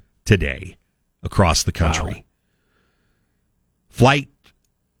canceled today across the country. Wow.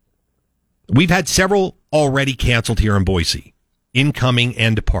 We've had several already canceled here in Boise, incoming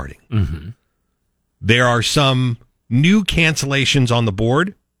and departing. Mm-hmm. There are some new cancellations on the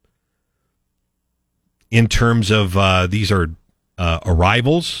board in terms of these are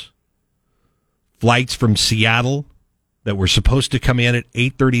arrivals. Flights from Seattle that were supposed to come in at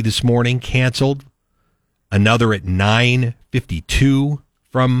 8:30 this morning canceled. Another at 9:52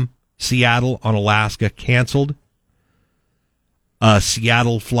 from Seattle on Alaska canceled. A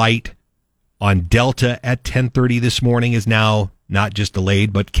Seattle flight on Delta at 10:30 this morning is now not just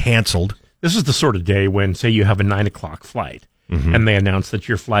delayed, but canceled. This is the sort of day when, say, you have a 9 o'clock flight, and they announce that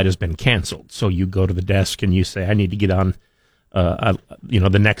your flight has been canceled. So you go to the desk and you say, I need to get on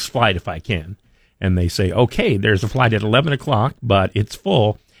the next flight if I can. And they say, okay, there's a flight at 11 o'clock, but it's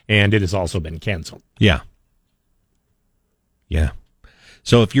full, and it has also been canceled. Yeah. Yeah.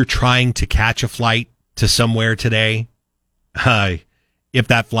 So if you're trying to catch a flight to somewhere today, if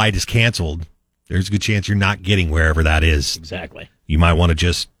that flight is canceled, there's a good chance you're not getting wherever that is. Exactly. You might want to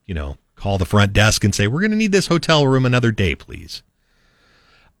just, call the front desk and say, we're going to need this hotel room another day, please.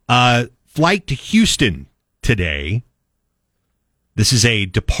 Flight to Houston today. This is a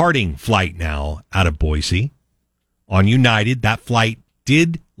departing flight now out of Boise. On United, that flight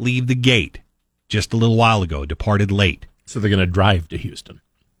did leave the gate just a little while ago, departed late. So they're going to drive to Houston.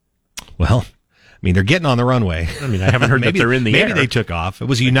 Well, they're getting on the runway. I haven't heard that they're in the air. Maybe they took off. It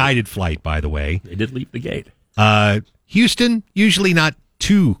was a United flight, by the way. They did leave the gate. Houston, usually not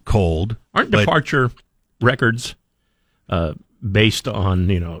too cold. Aren't departure records based on,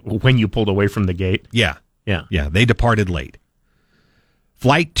 when you pulled away from the gate? Yeah. Yeah. Yeah, they departed late.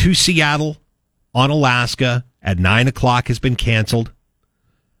 Flight to Seattle on Alaska at 9 o'clock has been canceled.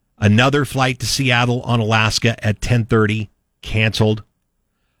 Another flight to Seattle on Alaska at 10:30 canceled.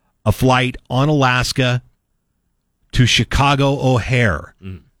 A flight on Alaska to Chicago O'Hare,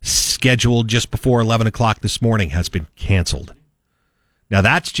 scheduled just before 11 o'clock this morning, has been canceled. Now,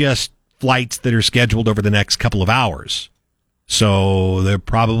 that's just flights that are scheduled over the next couple of hours. So there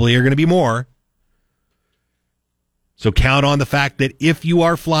probably are going to be more. So count on the fact that if you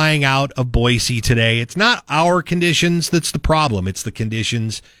are flying out of Boise today, it's not our conditions that's the problem. It's the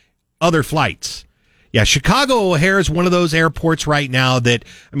conditions, other flights. Yeah, Chicago O'Hare is one of those airports right now that,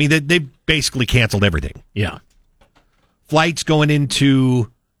 they basically canceled everything. Yeah. Flights going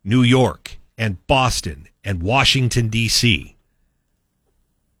into New York and Boston and Washington, D.C.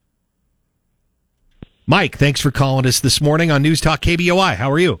 Mike, thanks for calling us this morning on News Talk KBOI.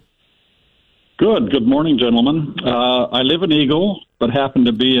 How are you? Good. Good morning, gentlemen. I live in Eagle, but happen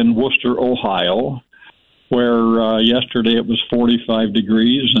to be in Wooster, Ohio, where yesterday it was 45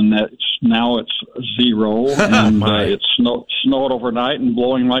 degrees, and now it's 0, and it snowed overnight and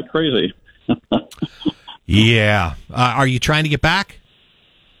blowing like crazy. Yeah. Are you trying to get back?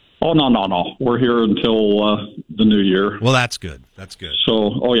 Oh, no. We're here until the new year. Well, that's good. That's good.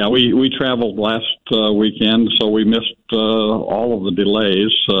 So, we traveled last weekend, so we missed all of the delays.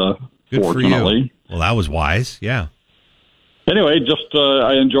 Good fortunately. for you. Well, that was wise. Yeah. Anyway, just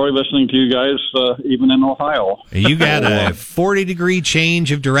I enjoy listening to you guys, even in Ohio. You got a 40-degree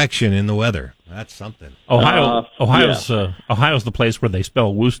change of direction in the weather. That's something. Ohio's the place where they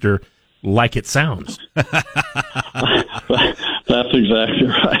spell Wooster like it sounds. That's exactly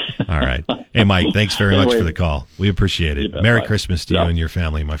right. All right. Hey, Mike, thanks very much for the call. We appreciate it. Merry Christmas to you and your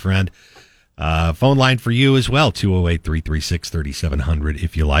family, my friend. Phone line for you as well, 208-336-3700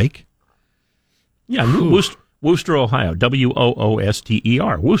 if you like. Yeah, Worcester, Ohio,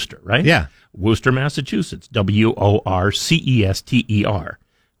 Wooster, Worcester, right? Yeah. Worcester, Massachusetts, Worcester,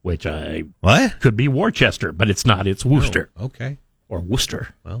 which could be Worcester, but it's not. It's Worcester. Oh, okay. Or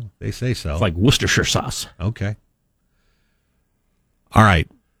Worcester. Well, they say so. It's like Worcestershire sauce. Okay. All right.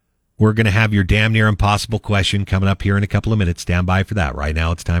 We're going to have your damn near impossible question coming up here in a couple of minutes. Stand by for that. Right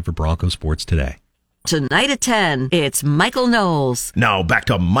now, it's time for Bronco Sports Today. Tonight at 10, it's Michael Knowles. Now back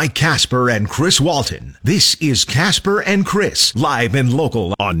to Mike Casper and Chris Walton. This is Casper and Chris, live and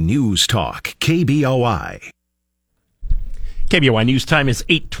local on News Talk, KBOI. KBOI News Time is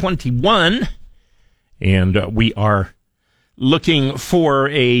 8:21, and we are looking for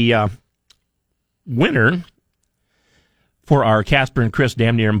a winner for our Casper and Chris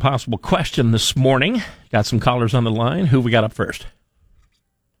Damn Near Impossible question this morning. Got some callers on the line. Who we got up first?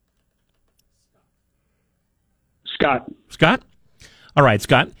 Scott? All right,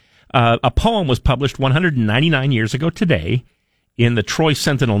 Scott. A poem was published 199 years ago today in the Troy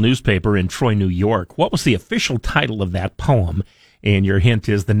Sentinel newspaper in Troy, New York. What was the official title of that poem? And your hint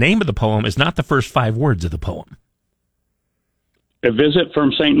is the name of the poem is not the first 5 words of the poem. A Visit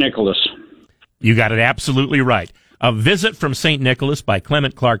from St. Nicholas. You got it absolutely right. A Visit from St. Nicholas by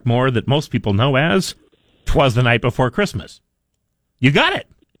Clement Clark Moore that most people know as 'Twas the Night Before Christmas. You got it.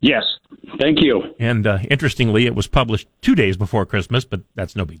 Yes. Thank you. And interestingly, it was published 2 days before Christmas, but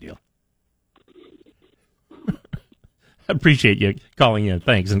that's no big deal. Appreciate you calling in.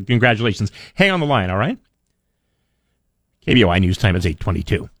 Thanks, and congratulations. Hang on the line, all right? KBOI News Time is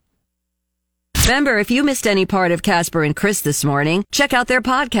 8:22. Remember, if you missed any part of Casper and Chris this morning, check out their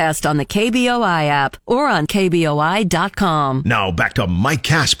podcast on the KBOI app or on KBOI.com. Now back to Mike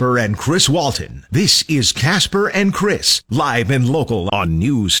Casper and Chris Walton. This is Casper and Chris, live and local on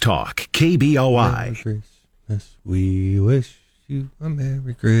News Talk, KBOI. Merry Christmas, we wish you a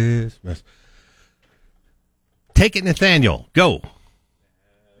Merry Christmas. Take it, Nathaniel. Go.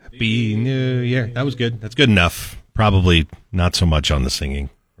 Happy New Year. That was good. That's good enough. Probably not so much on the singing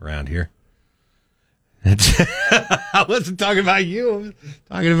around here. I wasn't talking about you. I was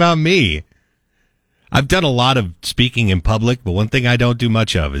talking about me. I've done a lot of speaking in public, but one thing I don't do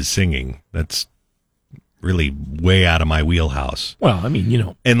much of is singing. That's really way out of my wheelhouse. Well, I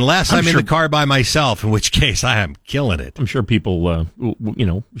mean, unless I'm in the car by myself, in which case I am killing it. I'm sure people,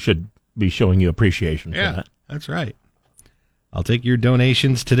 should be showing you appreciation for that. That's right. I'll take your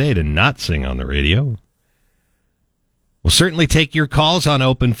donations today to not sing on the radio. We'll certainly take your calls on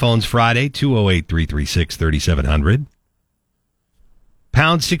Open Phones Friday, 208-336-3700.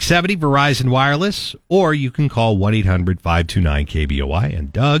 Pound 670 Verizon Wireless, or you can call 1-800-529-KBOI,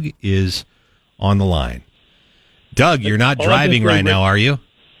 and Doug is on the line. Doug, you're not driving right now, are you?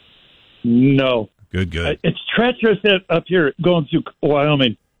 No. Good. It's treacherous up here going through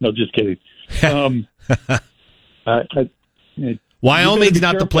Wyoming. No, just kidding. Wyoming's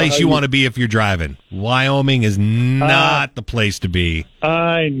not the place you want to be if you're driving. Wyoming is not the place to be.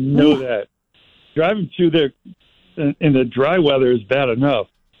 I know that. Driving through there in the dry weather is bad enough.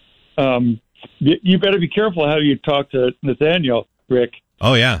 You better be careful how you talk to Nathaniel, Rick.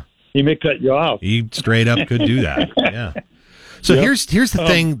 Oh, yeah. He may cut you off. He straight up could do that. Yeah. So here's the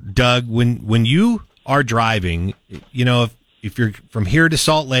thing, Doug. When you are driving, if you're from here to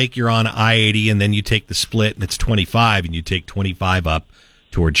Salt Lake, you're on I-80, and then you take the split, and it's 25, and you take 25 up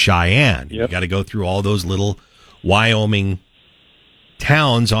towards Cheyenne. Yep. You got to go through all those little Wyoming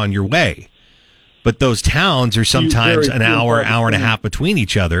towns on your way. But those towns are sometimes an hour and a half between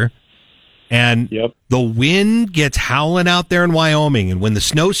each other. And the wind gets howling out there in Wyoming, and when the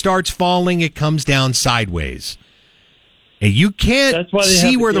snow starts falling, it comes down sideways. And you can't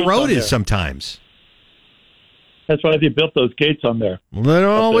see where the road is sometimes. That's why they built those gates on there. Well, they don't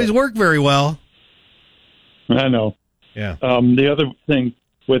always work very well. I know. Yeah. The other thing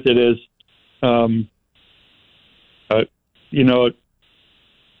with it is,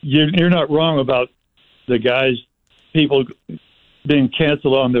 you're not wrong about the people being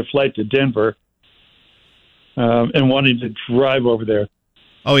canceled on their flight to Denver and wanting to drive over there.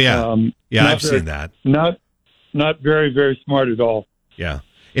 Oh, yeah. I've seen that. Not very, very smart at all. Yeah.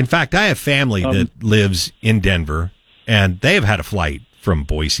 In fact, I have family that lives in Denver, and they have had a flight from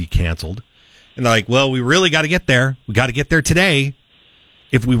Boise canceled. And they're like, well, we really got to get there. We got to get there today.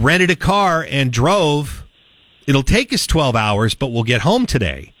 If we rented a car and drove, it'll take us 12 hours, but we'll get home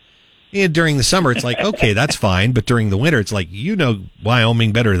today. during the summer, it's like, okay, that's fine. But during the winter, it's like, you know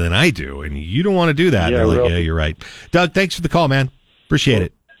Wyoming better than I do, and you don't want to do that. Yeah, They're like, really. yeah, you're right. Doug, thanks for the call, man. Appreciate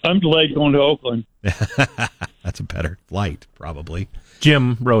it. I'm delayed going to Oakland. That's a better flight, probably.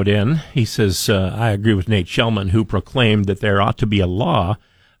 Jim wrote in. He says, I agree with Nate Shellman, who proclaimed that there ought to be a law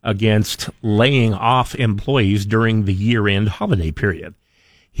against laying off employees during the year-end holiday period.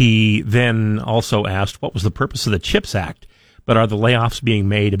 He then also asked, what was the purpose of the CHIPS Act? But are the layoffs being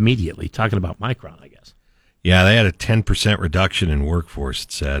made immediately? Talking about Micron, I guess. Yeah, they had a 10% reduction in workforce,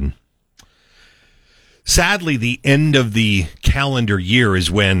 it said. Sadly, the end of the calendar year is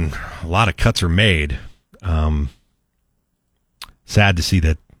when a lot of cuts are made. Sad to see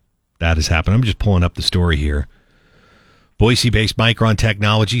that has happened. I'm just pulling up the story here. Boise-based Micron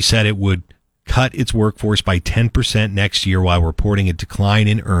Technology said it would cut its workforce by 10% next year while reporting a decline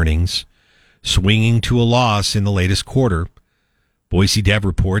in earnings, swinging to a loss in the latest quarter. Boise Dev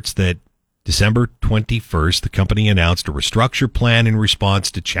reports that December 21st, the company announced a restructure plan in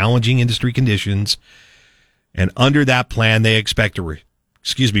response to challenging industry conditions. And under that plan, they expect to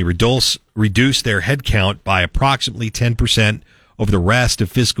reduce their headcount by approximately 10% over the rest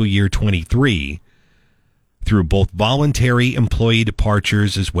of fiscal year 23 through both voluntary employee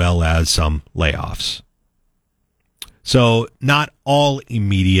departures as well as some layoffs. So not all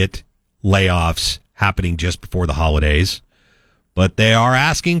immediate layoffs happening just before the holidays, but they are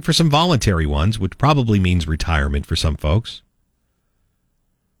asking for some voluntary ones, which probably means retirement for some folks.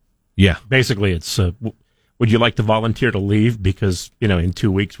 Yeah. Basically, it's... would you like to volunteer to leave? Because, in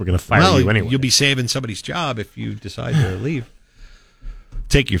 2 weeks we're going to fire you anyway. You'll be saving somebody's job if you decide to leave.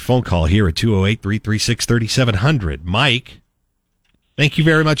 Take your phone call here at 208-336-3700. Mike, thank you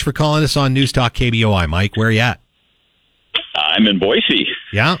very much for calling us on News Talk KBOI. Mike, where are you at? I'm in Boise.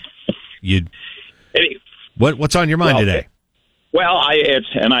 Yeah? What's on your mind today? Well,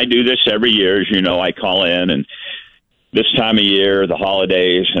 I do this every year. As you know, I call in, and this time of year, the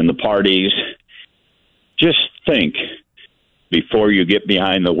holidays and the parties, just think before you get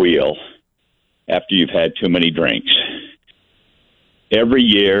behind the wheel after you've had too many drinks. Every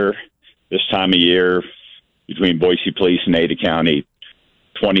year, this time of year, between Boise Police and Ada County,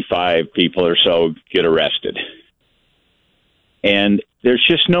 25 people or so get arrested. And there's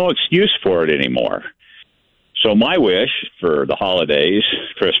just no excuse for it anymore. So my wish for the holidays,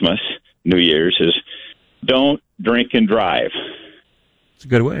 Christmas, New Year's, is don't drink and drive. It's a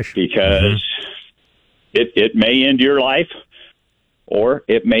good wish. Because it may end your life, or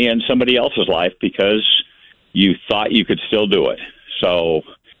it may end somebody else's life because you thought you could still do it. So,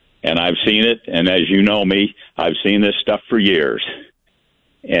 and I've seen it, and as you know me, I've seen this stuff for years,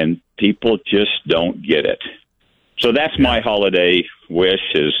 and people just don't get it. So that's my holiday wish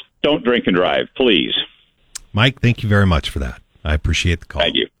is don't drink and drive, please. Mike, thank you very much for that. I appreciate the call.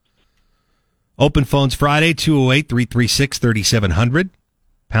 Thank you. Open phones Friday, 208-336-3700.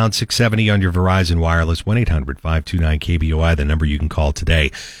 Pound 670 on your Verizon Wireless, 1-800-529-KBOI, the number you can call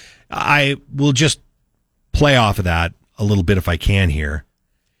today. I will just play off of that a little bit if I can here.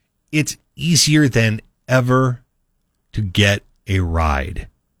 It's easier than ever to get a ride.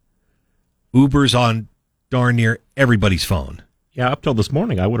 Uber's on darn near everybody's phone. Yeah, up till this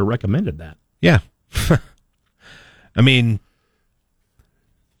morning, I would have recommended that. Yeah. I mean,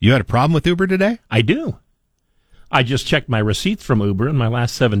 you had a problem with Uber today? I do. I just checked my receipts from Uber, and my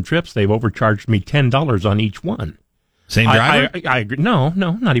last 7 trips, they've overcharged me $10 on each one. Same driver? I agree. No,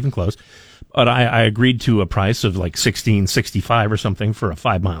 not even close. But I agreed to a price of like $16.65 or something for a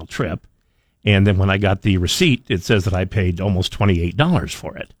 5-mile trip. And then when I got the receipt, it says that I paid almost $28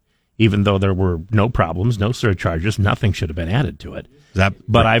 for it, even though there were no problems, no surcharges, nothing should have been added to it.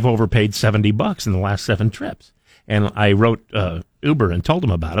 But I've overpaid $70 in the last 7 trips. And I wrote Uber and told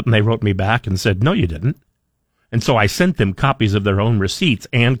them about it, and they wrote me back and said, no, you didn't. And so I sent them copies of their own receipts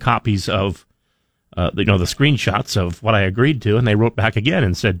and copies of the screenshots of what I agreed to, and they wrote back again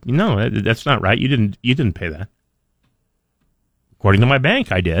and said, no, that's not right. You didn't pay that. According to my bank,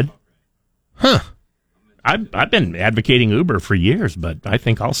 I did. Huh. I've been advocating Uber for years, but I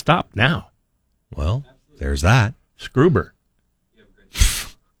think I'll stop now. Well, there's that. Scroober.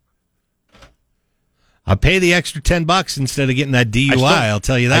 I'll pay the extra $10 instead of getting that DUI, I'll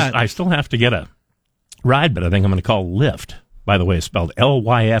tell you that. I still have to get a ride, but I think I'm going to call Lyft. By the way, it's spelled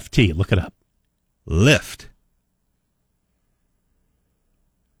Lyft. Look it up. Lyft.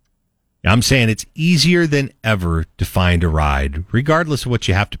 I'm saying it's easier than ever to find a ride, regardless of what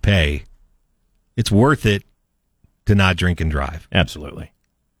you have to pay. It's worth it to not drink and drive. Absolutely.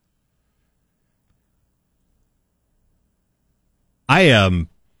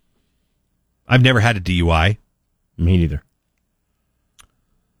 I've never had a DUI. Me neither.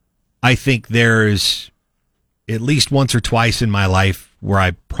 I think there's at least once or twice in my life where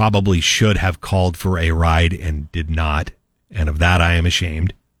I probably should have called for a ride and did not, and of that I am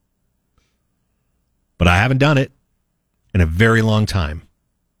ashamed. But I haven't done it in a very long time.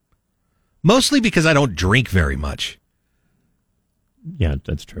 Mostly because I don't drink very much. Yeah,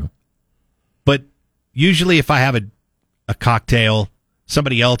 that's true. But usually if I have a cocktail,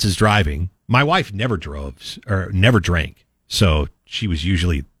 somebody else is driving. My wife never drove or never drank. So she was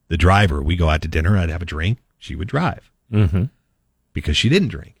usually the driver. We go out to dinner, I'd have a drink, she would drive. Mm-hmm. Because she didn't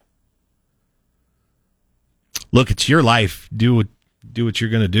drink. Look, it's your life. Do what you're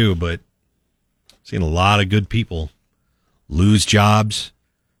going to do, but I've seen a lot of good people lose jobs,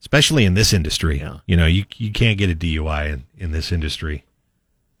 especially in this industry. Yeah. You know, you can't get a DUI in this industry.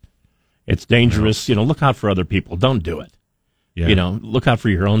 It's dangerous. You know, look out for other people. Don't do it. Yeah. You know, look out for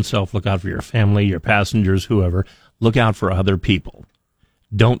your own self. Look out for your family, your passengers, whoever. Look out for other people.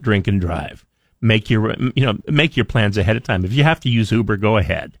 Don't drink and drive. Make your plans ahead of time. If you have to use Uber, go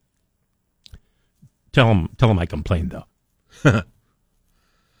ahead. Tell them I complained, though.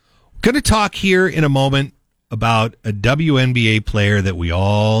 Going to talk here in a moment about a WNBA player that we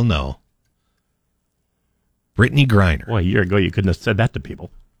all know, Brittany Griner. Boy, a year ago you couldn't have said that to people.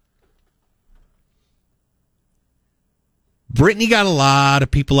 Brittany got a lot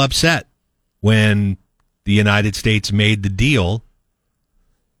of people upset when the United States made the deal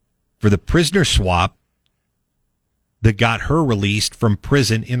for the prisoner swap that got her released from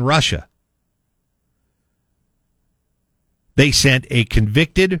prison in Russia. They sent a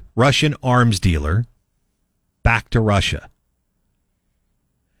convicted Russian arms dealer back to Russia.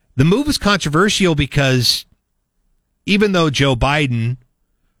 The move was controversial because even though Joe Biden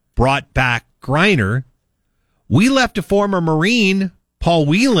brought back Griner, we left a former Marine, Paul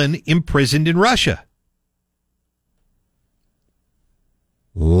Whelan, imprisoned in Russia.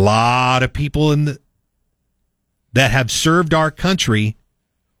 A lot of people that have served our country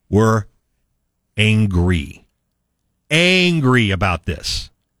were angry about this.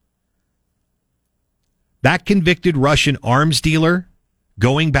 That convicted Russian arms dealer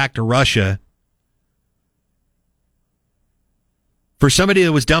going back to Russia for somebody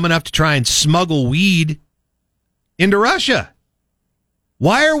that was dumb enough to try and smuggle weed into Russia.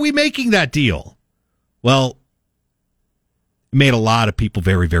 Why are we making that deal? Well, it made a lot of people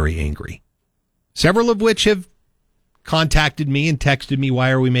very, very angry. Several of which have contacted me and texted me,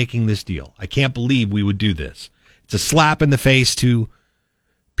 why are we making this deal? I can't believe we would do this. It's a slap in the face to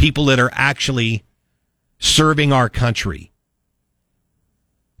people that are actually serving our country.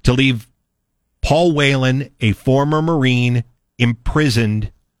 To leave Paul Whelan, a former Marine, imprisoned.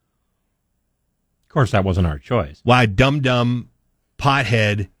 Of course, that wasn't our choice. Why dumb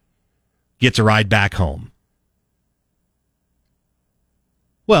pothead gets a ride back home.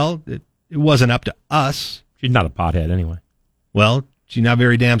 Well, it wasn't up to us. She's not a pothead anyway. Well, she's not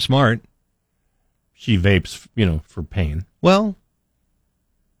very damn smart. She vapes, for pain. Well,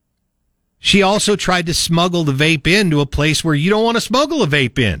 she also tried to smuggle the vape into a place where you don't want to smuggle a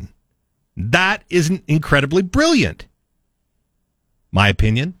vape in. That isn't incredibly brilliant. My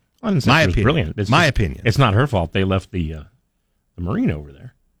opinion. My opinion. Brilliant. It's my opinion. It's not her fault. They left the Marine over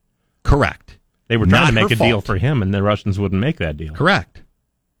there. Correct. They were trying to make a deal for him, and the Russians wouldn't make that deal. Correct.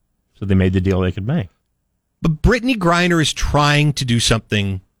 So they made the deal they could make. But Brittany Griner is trying to do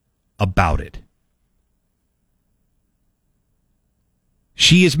something about it.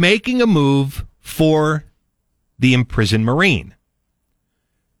 She is making a move for the imprisoned Marine.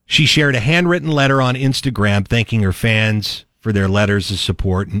 She shared a handwritten letter on Instagram thanking her fans for their letters of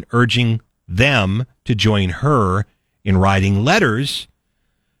support and urging them to join her in writing letters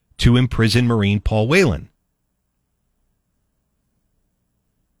to imprisoned Marine Paul Whelan.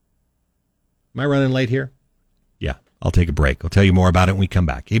 Am I running late here? Yeah, I'll take a break. I'll tell you more about it when we come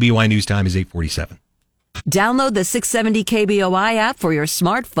back. KBOI News Time is 8:47. Download the 670 KBOI app for your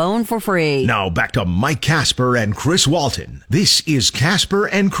smartphone for free. Now back to Mike Casper and Chris Walton. This is Casper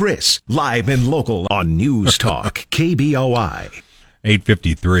and Chris, live and local on News Talk KBOI.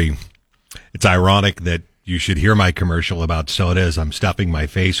 8:53. It's ironic that you should hear my commercial about soda as I'm stuffing my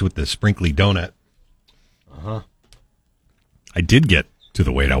face with the sprinkly donut. I did get to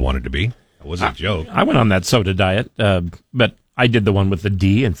the weight I wanted to be. That was a joke. I went on that soda diet, but I did the one with the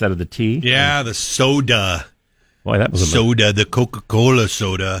D instead of the T. Yeah, the soda. Boy, that was the Coca-Cola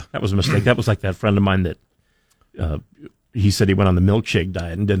soda. That was a mistake. That was like that friend of mine that he said he went on the milkshake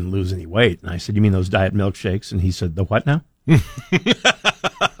diet and didn't lose any weight. And I said, you mean those diet milkshakes? And he said, the what now?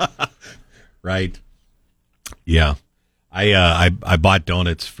 Right. Yeah. I bought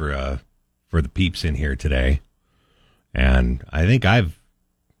donuts for the peeps in here today. And I think I've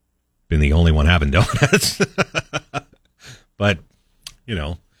been the only one having donuts. But,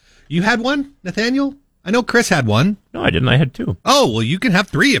 you had one, Nathaniel? I know Chris had one. No, I didn't. I had 2. Oh, well, you can have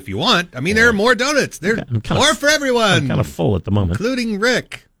 3 if you want. I mean, there are more donuts. There's more for everyone. I'm kind of full at the moment. Including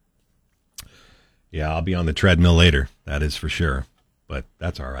Rick. Yeah, I'll be on the treadmill later. That is for sure. But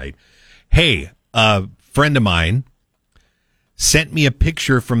that's all right. Hey, a friend of mine sent me a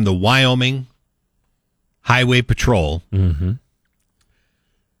picture from the Wyoming Highway Patrol. Mm-hmm.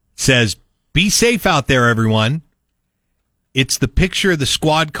 Says, be safe out there, everyone. It's the picture of the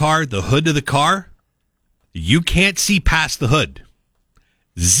squad car, the hood of the car. You can't see past the hood.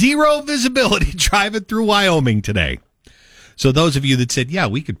 0 visibility driving through Wyoming today. So those of you that said, yeah,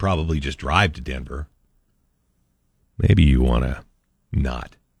 we could probably just drive to Denver. Maybe you want to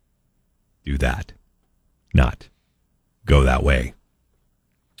not do that. Not go that way.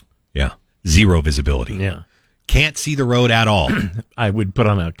 Yeah. 0 visibility. Yeah. Can't see the road at all. I would put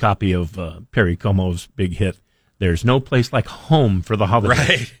on a copy of Perry Como's big hit, There's No Place Like Home for the Holidays.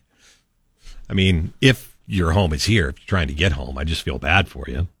 Right. I mean, if your home is here, if you're trying to get home, I just feel bad for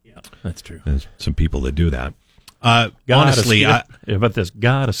you. Yeah, that's true. There's some people that do that. Honestly,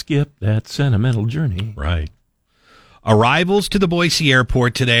 gotta skip that sentimental journey. Right. Arrivals to the Boise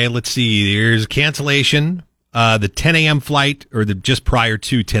airport today. Let's see. There's a cancellation. The 10 a.m. flight, or the just prior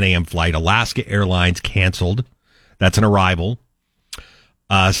to 10 a.m. flight, Alaska Airlines canceled. That's an arrival.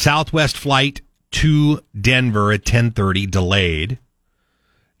 Southwest flight to Denver at 10:30 delayed.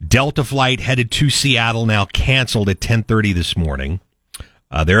 Delta flight headed to Seattle now canceled at 10:30 this morning.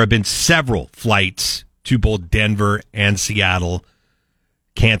 There have been several flights to both Denver and Seattle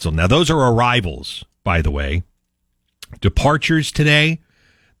canceled. Now, those are arrivals, by the way. Departures today,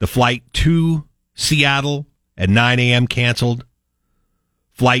 the flight to Seattle at 9 a.m. canceled.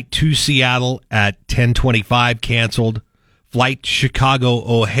 Flight to Seattle at 10:25 canceled. Flight to Chicago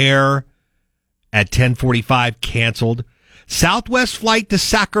O'Hare at 10:45 canceled. Southwest flight to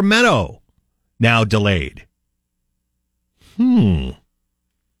Sacramento now delayed. Didn't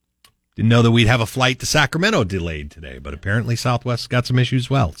know that we'd have a flight to Sacramento delayed today, but apparently Southwest got some issues as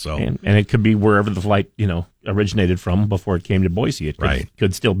well. So, and it could be wherever the flight, originated from before it came to Boise. It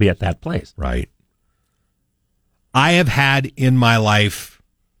could still be at that place. Right. I have had in my life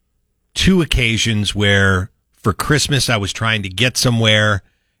 2 occasions where for Christmas I was trying to get somewhere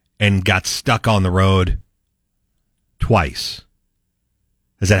and got stuck on the road twice.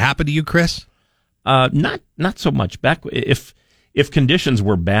 Has that happened to you, Chris? Not so much. Back if conditions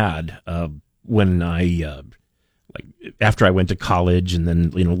were bad, when I after I went to college and then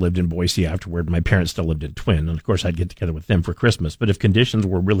lived in Boise afterward, my parents still lived in Twin, and of course I'd get together with them for Christmas. But if conditions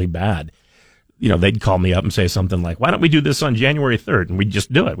were really bad, they'd call me up and say something like, "Why don't we do this on January 3rd?" And we'd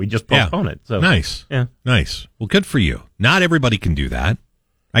just do it. We'd just postpone it. So nice, yeah, nice. Well, good for you. Not everybody can do that.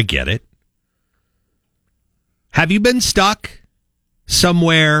 I get it. Have you been stuck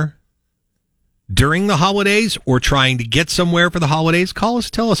somewhere during the holidays or trying to get somewhere for the holidays? Call us,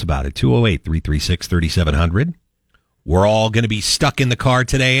 tell us about it. 208-336-3700. We're all going to be stuck in the car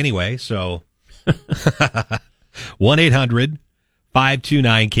today anyway, so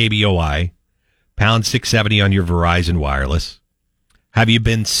 1-800-529-KBOI, pound 670 on your Verizon Wireless. Have you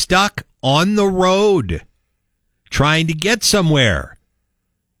been stuck on the road trying to get somewhere,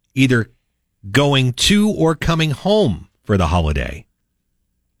 either going to or coming home for the holiday?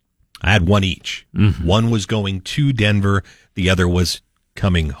 I had one each. Mm-hmm. One was going to Denver. The other was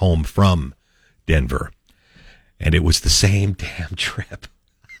coming home from Denver. And it was the same damn trip.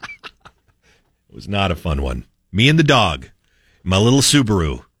 It was not a fun one. Me and the dog, my little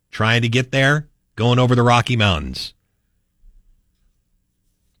Subaru, trying to get there, going over the Rocky Mountains.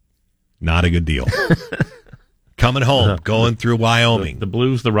 Not a good deal. Coming home, going through Wyoming. The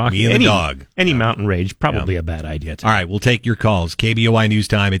blues, the Rockies. Me and the dog. Any mountain range, probably a bad idea. All right, we'll take your calls. KBOI News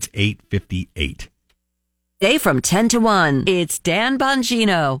Time, it's 8:58. Day from 10 to 1, it's Dan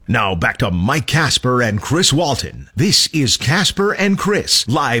Bongino. Now back to Mike Casper and Chris Walton. This is Casper and Chris,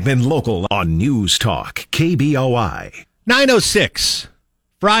 live and local on News Talk, KBOI. 9:06,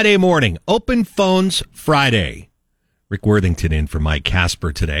 Friday morning, Open Phones Friday. Rick Worthington in for Mike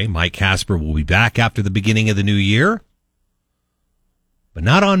Casper today. Mike Casper will be back after the beginning of the new year, but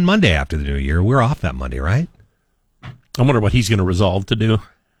not on Monday after the new year. We're off that Monday, right? I wonder what he's going to resolve to do.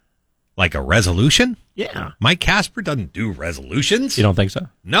 Like a resolution? Yeah. Mike Casper doesn't do resolutions. You don't think so?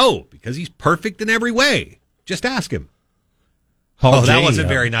 No, because he's perfect in every way. Just ask him. Paul J, that wasn't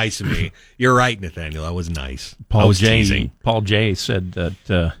very nice of me. You're right, Nathaniel. That was nice. I was teasing. Paul J said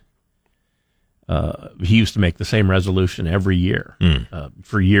that he used to make the same resolution every year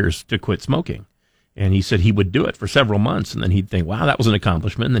for years to quit smoking. And he said he would do it for several months, and then he'd think, wow, that was an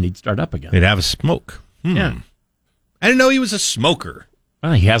accomplishment, and then he'd start up again. They'd have a smoke. Yeah. I didn't know he was a smoker.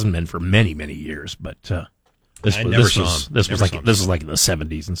 Well, he hasn't been for many, many years, but this was like in the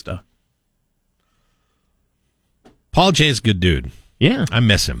 70s and stuff. Paul Jay's a good dude. Yeah. I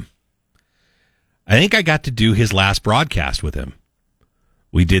miss him. I think I got to do his last broadcast with him.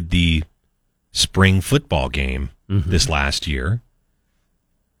 We did the spring football game this last year.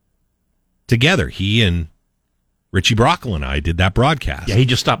 Together, he and Richie Brockle and I did that broadcast. Yeah, he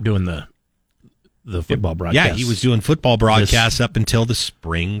just stopped doing the football broadcast. Yeah, he was doing football broadcasts up until the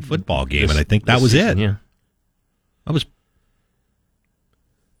spring football game, and I think that was it. Yeah. I was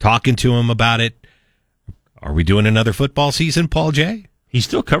talking to him about it. Are we doing another football season, Paul Jay? He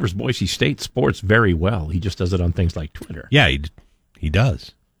still covers Boise State sports very well. He just does it on things like Twitter. Yeah, he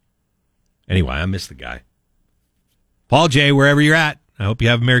does. Anyway, I miss the guy. Paul Jay, wherever you're at, I hope you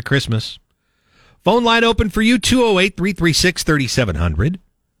have a Merry Christmas. Phone line open for you, 208-336-3700.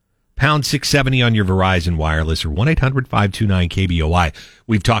 Pound 670 on your Verizon Wireless or 1-800-529-KBOI.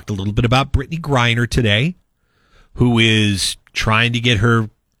 We've talked a little bit about Brittany Griner today, who is trying to get her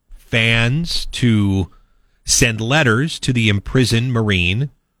fans to send letters to the imprisoned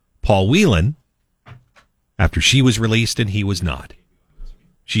Marine, Paul Whelan, after she was released and he was not.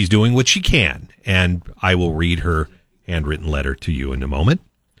 She's doing what she can, and I will read her handwritten letter to you in a moment.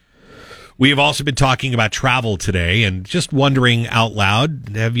 We have also been talking about travel today and just wondering out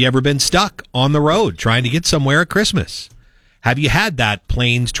loud, have you ever been stuck on the road trying to get somewhere at Christmas? Have you had that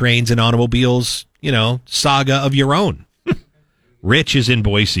planes, trains, and automobiles, saga of your own? Rich is in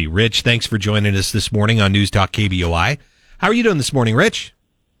Boise. Rich, thanks for joining us this morning on News Talk KBOI. How are you doing this morning, Rich?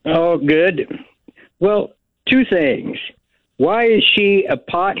 Oh, good. Well, two things. Why is she a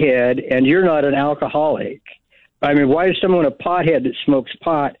pothead and you're not an alcoholic? I mean, why is someone a pothead that smokes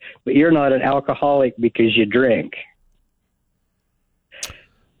pot, but you're not an alcoholic because you drink?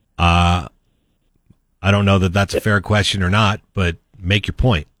 I don't know that that's a fair question or not, but make your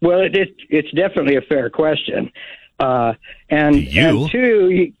point. Well, it's definitely a fair question. And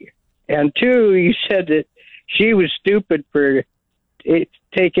two, you said that she was stupid for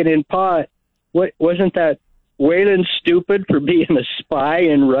taking in pot. Wasn't that Whelan stupid for being a spy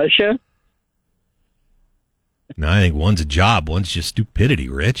in Russia? No, I think one's a job, one's just stupidity,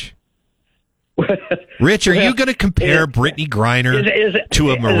 Rich. Rich, are you going to compare Brittany Griner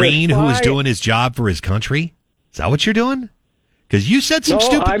to a Marine who was doing his job for his country? Is that what you're doing? Because you said some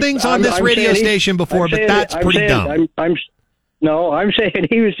stupid things on this radio station before, but that's pretty dumb. I'm saying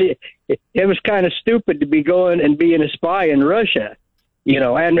it was kind of stupid to be going and being a spy in Russia,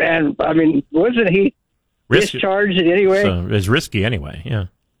 and I mean, wasn't he discharged in any way? So it's risky anyway, yeah.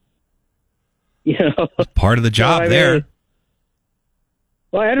 Part of the job there.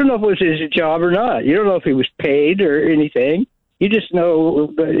 Well, I don't know if it was his job or not. You don't know if he was paid or anything. You just know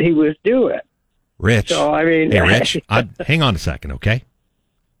that he was doing it. Rich. So, I mean, hey, Rich, hang on a second, okay?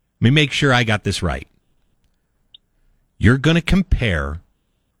 Let me make sure I got this right. You're going to compare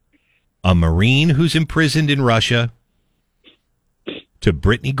a Marine who's imprisoned in Russia to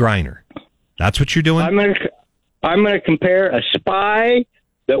Brittany Griner. That's what you're doing? I'm going to compare a spy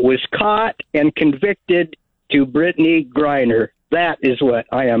that was caught and convicted to Brittany Griner. That is what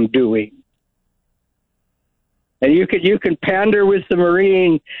I am doing. And you can pander with the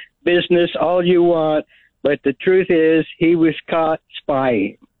Marine business all you want, but the truth is he was caught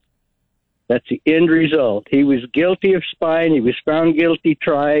spying. That's the end result. He was guilty of spying. He was found guilty,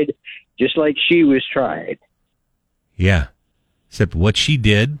 tried, just like she was tried. Yeah. Except what she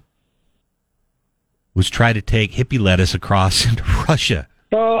did was try to take hippie lettuce across into Russia.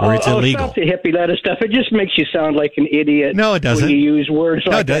 Where it's illegal. Stop the hippie lettuce stuff. It just makes you sound like an idiot. No, it doesn't. When you use words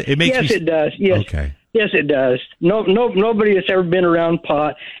like that. It makes it does. Yes. Okay. Yes, it does. Nobody that's ever been around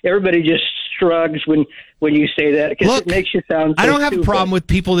pot. Everybody just shrugs when you say that because it makes you sound. So I don't have stupid. a problem with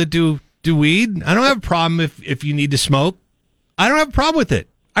people that do weed. I don't have a problem if you need to smoke. I don't have a problem with it.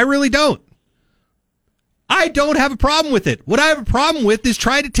 I really don't. I don't have a problem with it. What I have a problem with is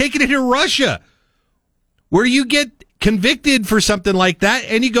trying to take it into Russia, where you get convicted for something like that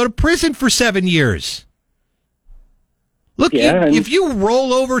and you go to prison for 7 years. Look, if you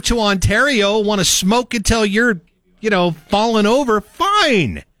roll over to Ontario, want to smoke until you're, falling over,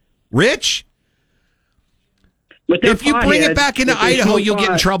 fine. Rich? But if you bring it back into Idaho, you'll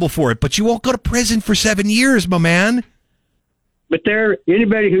get in trouble for it, but you won't go to prison for 7 years, my man. But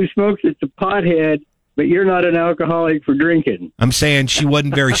anybody who smokes, it's a pothead, but you're not an alcoholic for drinking. I'm saying she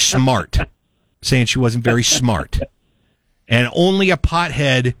wasn't very smart. And only a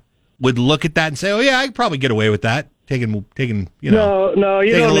pothead would look at that and say, oh, yeah, I could probably get away with that, taking No,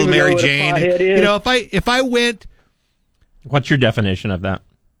 you taking don't a little even Mary know what Jane. a pothead is. You know, if I went, What's your definition of that?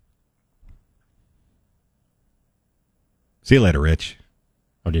 see you later, Rich.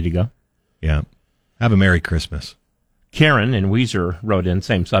 Oh, did he go? Yeah. Have a Merry Christmas. Karen in Weiser wrote in,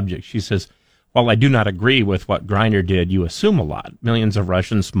 same subject. She says, while I do not agree with what Griner did, you assume a lot. Millions of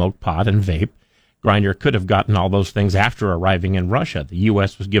Russians smoke pot and vape. Griner could have gotten all those things after arriving in Russia. The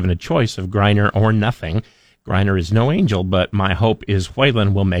U.S. was given a choice of Griner or nothing. Griner is no angel, but my hope is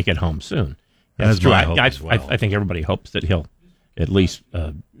Whalen will make it home soon. That's true. my hope as well. I think everybody hopes that he'll at least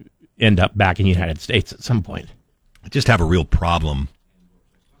end up back in the United States at some point. I just have a real problem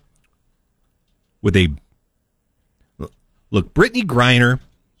with look, Brittany Griner,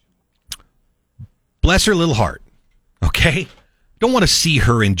 bless her little heart, okay? Don't want to see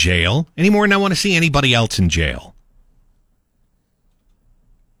her in jail any more than I want to see anybody else in jail.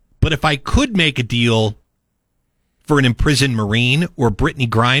 But if I could make a deal for an imprisoned Marine or Brittany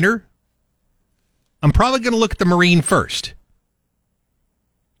Griner, I'm probably going to look at the Marine first.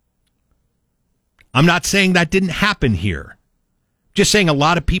 I'm not saying that didn't happen here. Just saying a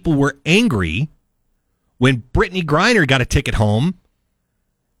lot of people were angry when Brittany Griner got a ticket home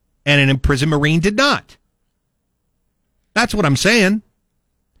and an imprisoned Marine did not. That's what I'm saying.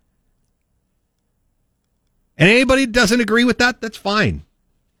 And anybody that doesn't agree with that, that's fine.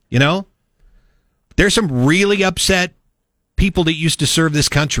 You know? There's some really upset people that used to serve this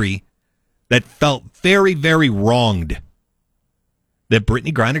country that felt very, very wronged that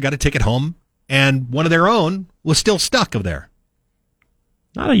Brittany Griner got a ticket home and one of their own was still stuck over there.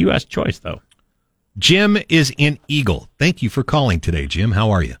 Not a U.S. choice, though. Jim is in Eagle. Thank you for calling today, Jim.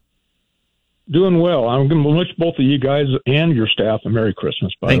 How are you? Doing well. I'm going to wish both of you guys and your staff a Merry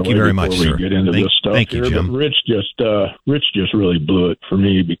Christmas. Thank you very much, sir. We get into this stuff. Thank you, here. Jim. But Rich just really blew it for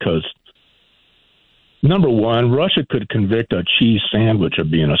me because, number one, Russia could convict a cheese sandwich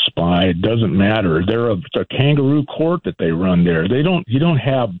of being a spy. It doesn't matter. They're a kangaroo court that they run there. You don't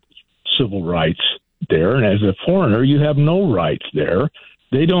have civil rights there, and as a foreigner, you have no rights there.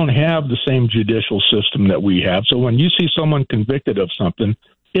 They don't have the same judicial system that we have. So when you see someone convicted of something,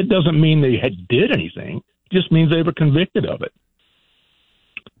 it doesn't mean they did anything. It just means they were convicted of it.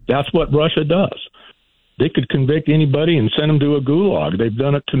 That's what Russia does. They could convict anybody and send them to a gulag. They've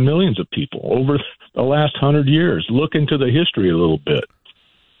done it to millions of people over the last 100 years. Look into the history a little bit.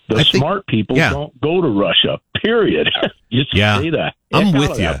 Smart people don't go to Russia, period. Just say that. I'm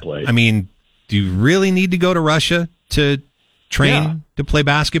with you. I mean, do you really need to go to Russia to train to play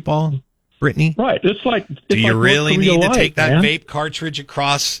basketball, Brittany? Right. Do you really need to take that vape cartridge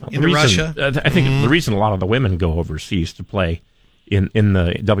across into Russia? I think the reason a lot of the women go overseas to play in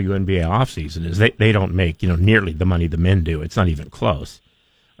the WNBA offseason is they don't make nearly the money the men do. It's not even close.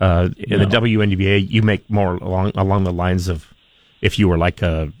 In the WNBA, you make more along the lines of if you were like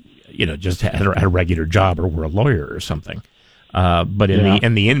just had a regular job or were a lawyer or something. But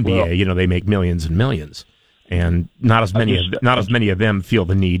in the NBA, they make millions and millions. And not as many of them feel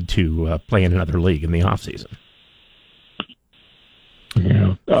the need to play in another league in the offseason.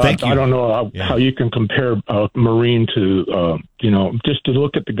 Yeah, Thank you. I don't know how you can compare a Marine to just to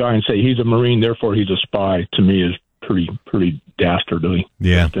look at the guy and say he's a Marine, therefore he's a spy. To me, is pretty dastardly.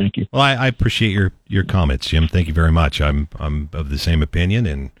 Yeah. Thank you. Well, I appreciate your comments, Jim. Thank you very much. I'm of the same opinion.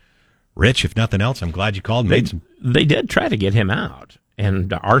 And Rich, if nothing else, I'm glad you called. They did try to get him out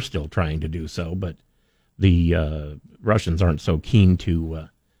and are still trying to do so, but the Russians aren't so keen to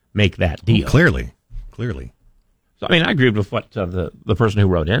make that deal. Clearly. So, I mean, I agree with what the person who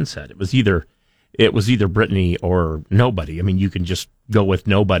wrote in said. It was either Brittany or nobody. I mean, you can just go with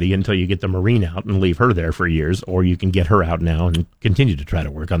nobody until you get the Marine out and leave her there for years, or you can get her out now and continue to try to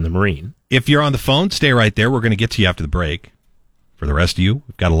work on the Marine. If you're on the phone, stay right there. We're going to get to you after the break. For the rest of you,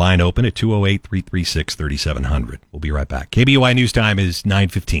 we've got a line open at 208-336-3700. We'll be right back. KBOI News Time is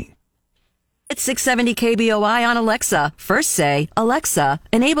 9:15. It's 670 KBOI on Alexa. First say, Alexa,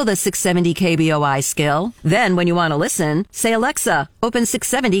 enable the 670 KBOI skill. Then when you want to listen, say, Alexa, open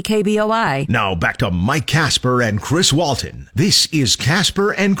 670 KBOI. Now back to Mike Casper and Chris Walton. This is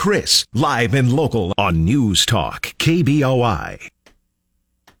Casper and Chris, live and local on News Talk, KBOI.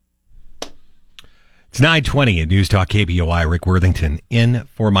 It's 9:20 at News Talk KBOI. Rick Worthington in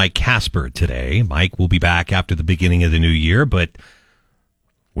for Mike Casper today. Mike will be back after the beginning of the new year, but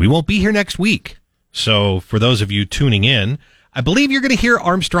we won't be here next week. So for those of you tuning in, I believe you're going to hear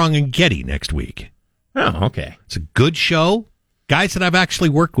Armstrong and Getty next week. Oh, okay. It's a good show. Guys that I've actually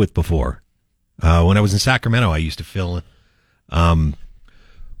worked with before. When I was in Sacramento, I used to fill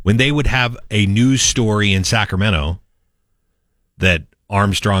when they would have a news story in Sacramento that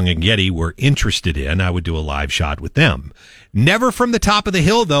Armstrong and Getty were interested in, I would do a live shot with them. Never from the top of the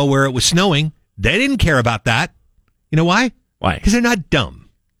hill, though, where it was snowing. They didn't care about that. You know why? Why? Because they're not dumb.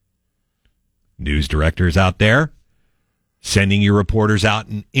 News directors out there sending your reporters out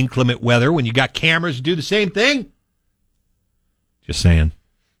in inclement weather when you got cameras to do the same thing. Just saying.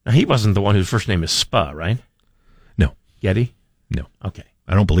 Now, he wasn't the one whose first name is Spa, right? No. Getty? No. Okay.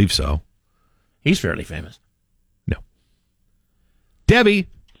 I don't believe so. He's fairly famous. No. Debbie,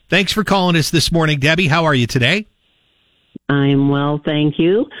 thanks for calling us this morning. Debbie, how are you today? I'm well, thank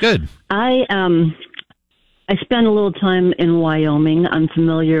you. Good. I spent a little time in Wyoming. I'm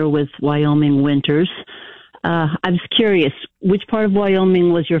familiar with Wyoming winters. I was curious, which part of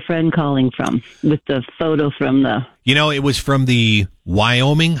Wyoming was your friend calling from with the photo from the... You know, it was from the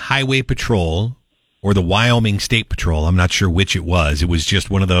Wyoming Highway Patrol or the Wyoming State Patrol. I'm not sure which it was. It was just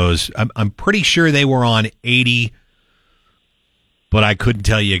one of those. I'm pretty sure they were on 80, but I couldn't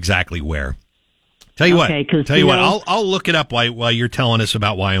tell you exactly where. Tell you what. I'll look it up while you're telling us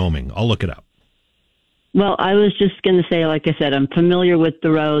about Wyoming. I'll look it up. Well, I was just going to say, like I said, I'm familiar with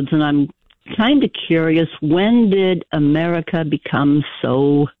the roads, and I'm kind of curious, when did America become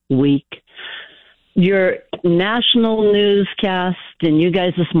so weak? Your national newscast and you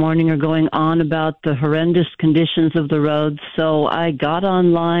guys this morning are going on about the horrendous conditions of the roads. So I got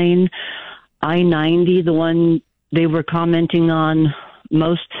online, I-90, the one they were commenting on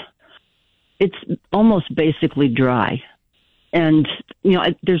most, it's almost basically dry. And, you know,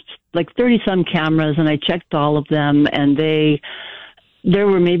 there's like 30-some cameras, and I checked all of them, and there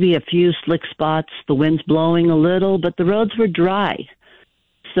were maybe a few slick spots. The wind's blowing a little, but the roads were dry.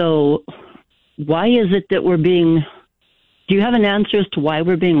 So why is it that do you have an answer as to why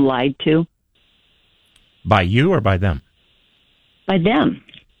we're being lied to? By you or by them? By them.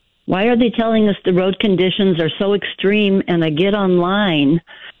 Why are they telling us the road conditions are so extreme, and I get online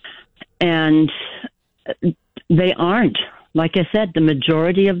and they aren't? Like I said, the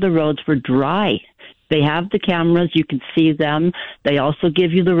majority of the roads were dry. They have the cameras. You can see them. They also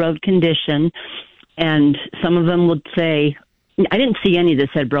give you the road condition. And some of them would say, I didn't see any that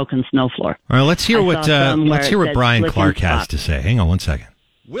said broken snow floor. All right, let's hear what Brian Clark has to say. Hang on one second.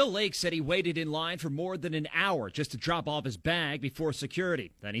 Will Lake said he waited in line for more than an hour just to drop off his bag before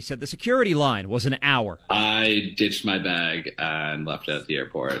security. Then he said the security line was an hour. I ditched my bag and left it at the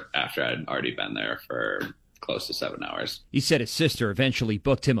airport after I'd already been there for close to 7 hours. He said his sister eventually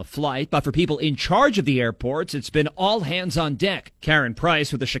booked him a flight, but for people in charge of the airports, it's been all hands on deck. Karen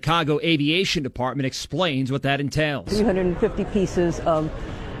Price with the Chicago Aviation Department explains what that entails. 350 pieces of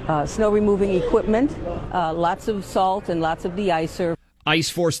snow removing equipment, lots of salt and lots of de-icer.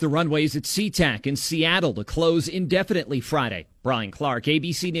 Ice forced the runways at SeaTac in Seattle to close indefinitely Friday. Brian Clark,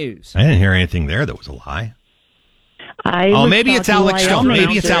 ABC News. I didn't hear anything there that was a lie. Maybe it's Alex Stone.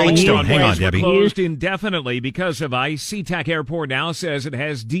 Maybe it's Alex Stone. Hang on, Debbie. Closed indefinitely because of ice. SeaTac Airport now says it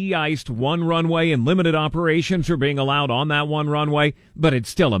has de-iced one runway and limited operations are being allowed on that one runway, but it's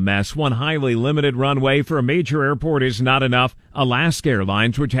still a mess. One highly limited runway for a major airport is not enough. Alaska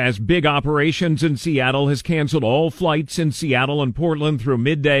Airlines, which has big operations in Seattle, has canceled all flights in Seattle and Portland through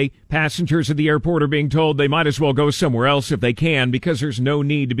midday. Passengers at the airport are being told they might as well go somewhere else if they can because there's no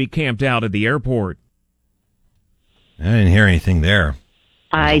need to be camped out at the airport. I didn't hear anything there.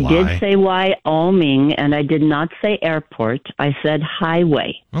 I did say Wyoming, and I did not say airport. I said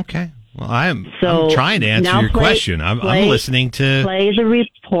highway. Okay. Well, I'm trying to answer your question. I'm listening to... Play the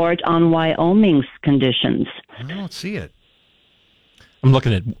report on Wyoming's conditions. I don't see it. I'm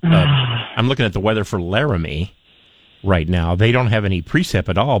looking at the weather for Laramie right now. They don't have any precip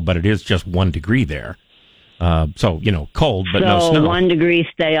at all, but it is just 1 degree there. So, cold, but no snow. 1 degree,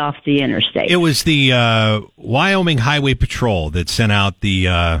 stay off the interstate. It was the Wyoming Highway Patrol that sent out the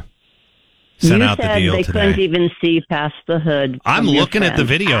deal today. They couldn't even see past the hood. I'm looking at the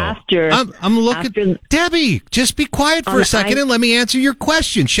video. I'm looking. Debbie, just be quiet for a second and let me answer your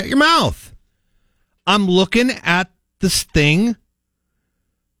question. Shut your mouth. I'm looking at this thing.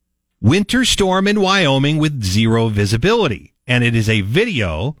 Winter storm in Wyoming with zero visibility. And it is a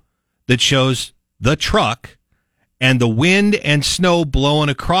video that shows the truck and the wind and snow blowing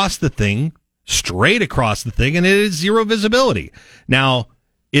across the thing, straight across the thing, and it is zero visibility. Now,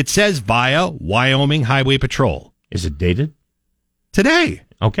 it says via Wyoming Highway Patrol. Is it dated? Today.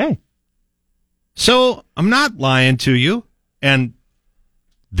 Okay. So, I'm not lying to you, and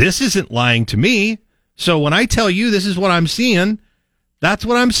this isn't lying to me. So, when I tell you this is what I'm seeing, that's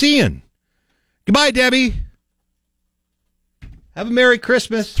what I'm seeing. Goodbye, Debbie. Have a Merry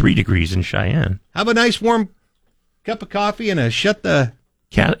Christmas. 3 degrees in Cheyenne. Have a nice warm cup of coffee and in Casper,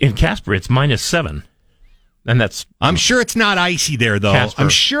 it's -7. And that's... I'm sure it's not icy there, though. Casper. I'm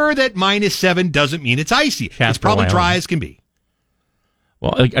sure that -7 doesn't mean it's icy. It's Casper, probably dry Wyoming. as can be.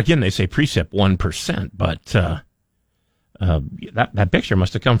 Well, again, they say precip 1%, but that picture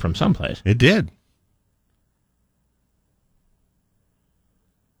must have come from someplace. It did.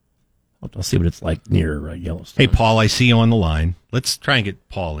 I'll see what it's like near Yellowstone. Hey, Paul, I see you on the line. Let's try and get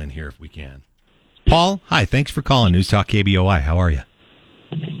Paul in here if we can. Paul, hi. Thanks for calling News Talk KBOI. How are you?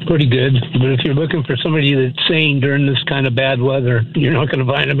 Pretty good. But if you're looking for somebody that's sane during this kind of bad weather, you're not going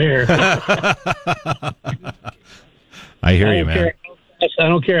to find them here. I hear you, man. I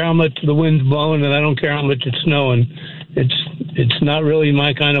don't care how much the wind's blowing, and I don't care how much it's snowing. It's not really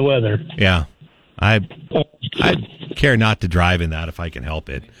my kind of weather. Yeah. I care not to drive in that if I can help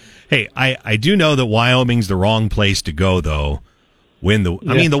it. Hey, I do know that Wyoming's the wrong place to go, though. I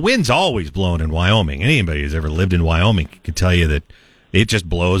mean, the wind's always blowing in Wyoming. Anybody who's ever lived in Wyoming can tell you that it just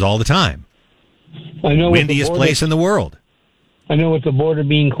blows all the time. I know windiest place in the world. I know with the border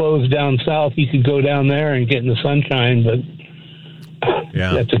being closed down south, you could go down there and get in the sunshine, but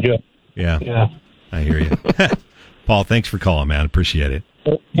that's a joke. Yeah. I hear you. Paul, thanks for calling, man. Appreciate it.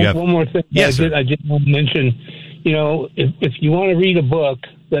 One more thing. Yes, I did want to mention, if you want to read a book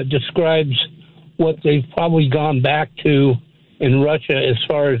that describes what they've probably gone back to in Russia as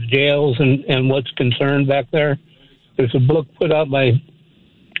far as jails and what's concerned back there, there's a book put out by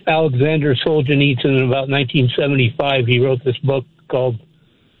Alexander Solzhenitsyn in about 1975. He wrote this book called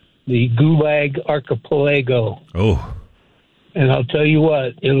The Gulag Archipelago. Oh. And I'll tell you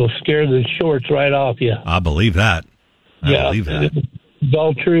what, it'll scare the shorts right off you. I believe that. I believe that. It's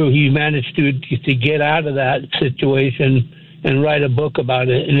all true. He managed to get out of that situation and write a book about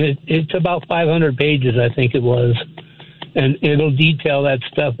it. And it's about 500 pages, I think it was. And it'll detail that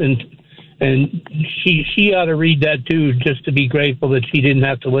stuff. And she ought to read that, too, just to be grateful that she didn't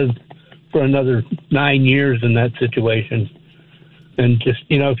have to live for another 9 years in that situation. And just,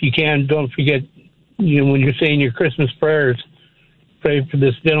 if you can, don't forget, when you're saying your Christmas prayers, pray for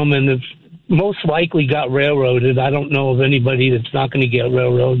this gentleman that's most likely got railroaded. I don't know of anybody that's not going to get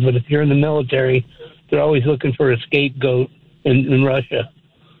railroaded, but if you're in the military, they're always looking for a scapegoat in Russia.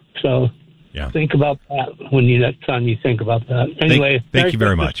 So think about that next time you think about that. Anyway, thank you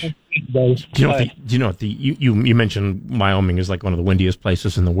very much. Do you know what you mentioned Wyoming is like one of the windiest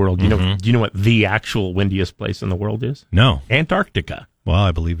places in the world. Do you know what the actual windiest place in the world is? No. Antarctica. Well,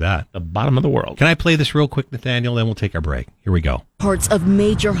 I believe that. The bottom of the world. Can I play this real quick, Nathaniel? Then we'll take our break. Here we go. Parts of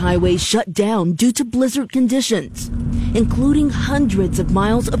major highways shut down due to blizzard conditions, including hundreds of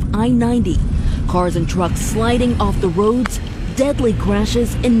miles of I-90. Cars and trucks sliding off the roads, deadly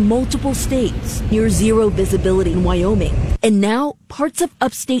crashes in multiple states, near zero visibility in Wyoming, and now parts of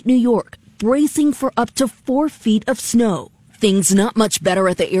upstate New York bracing for up to 4 feet of snow. Things not much better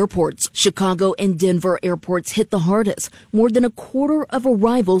at the airports. Chicago and Denver airports hit the hardest. More than a quarter of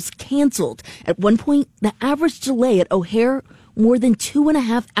arrivals canceled. At one point, the average delay at O'Hare, more than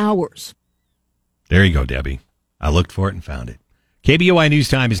 2.5 hours. There you go, Debbie. I looked for it and found it. KBOI News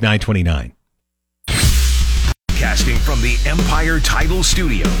Time is 9:29. Casting from the Empire Title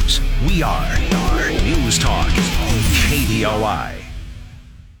Studios, we are News Talk KBOI.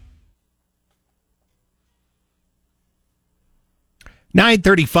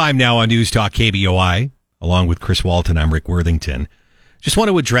 $9:35 now on News Talk KBOI. Along with Chris Walton, I'm Rick Worthington. Just want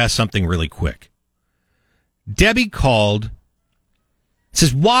to address something really quick. Debbie called,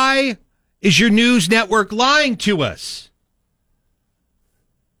 says, why is your news network lying to us?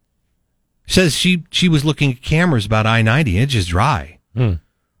 Says she was looking at cameras about I-90 and it's just dry.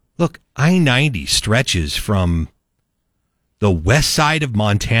 Look, I-90 stretches from the west side of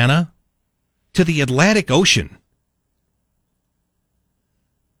Montana to the Atlantic Ocean.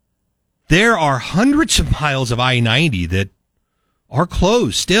 There are hundreds of miles of I-90 that are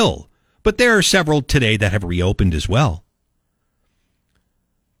closed still, but there are several today that have reopened as well.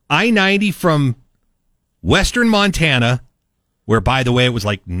 I-90 from western Montana, where, by the way, it was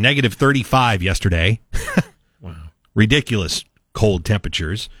like negative 35 yesterday. Wow. Ridiculous cold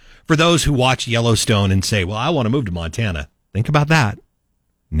temperatures. For those who watch Yellowstone and say, well, I want to move to Montana, think about that.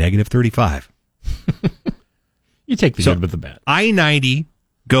 Negative 35. You take the good with the bad. I-90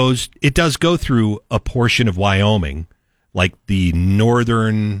 does go through a portion of Wyoming, like the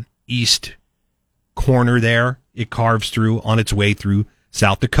northern east corner there. It carves through on its way through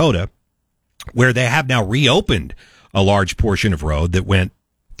South Dakota, where they have now reopened a large portion of road that went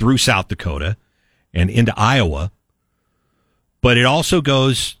through South Dakota and into Iowa. But it also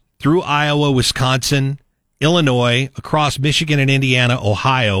goes through Iowa, Wisconsin, Illinois, across Michigan and Indiana,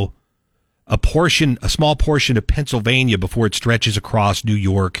 Ohio, a small portion of Pennsylvania before it stretches across New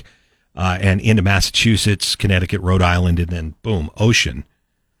York, and into Massachusetts, Connecticut, Rhode Island, and then boom, ocean.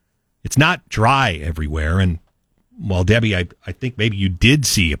 It's not dry everywhere. And well, Debbie, I think maybe you did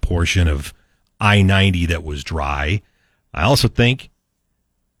see a portion of I-90 that was dry. I also think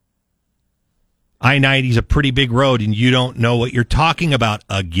I-90 is a pretty big road, and you don't know what you're talking about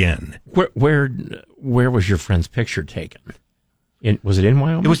again. Where was your friend's picture taken? Was it in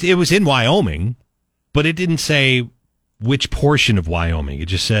Wyoming? It was in Wyoming, but it didn't say which portion of Wyoming. It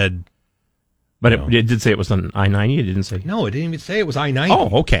just said. But it did say it was on I-90? It didn't say? No, it didn't even say it was I-90.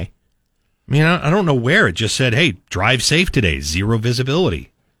 Oh, okay. I mean, I don't know where. It just said, hey, drive safe today, 0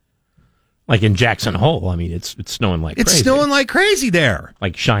 visibility. Like in Jackson Hole, I mean, it's snowing like crazy. It's snowing like crazy there.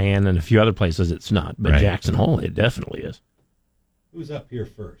 Like Cheyenne and a few other places, it's not. But Right. Jackson Hole, it definitely is. Who's up here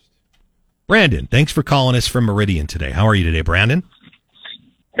first? Brandon, thanks for calling us from Meridian today. How are you today, Brandon?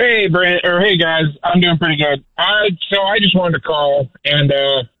 Hey, hey guys, I'm doing pretty good. So I just wanted to call, and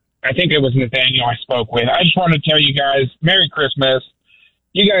I think it was Nathaniel I spoke with. I just wanted to tell you guys, Merry Christmas.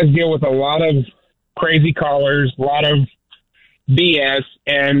 You guys deal with a lot of crazy callers, a lot of BS,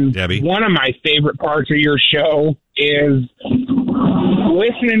 and one of my favorite parts of your show is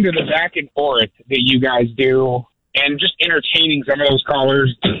listening to the back and forth that you guys do and just entertaining some of those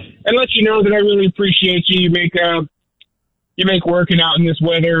callers and let you know that I really appreciate you. You make working out in this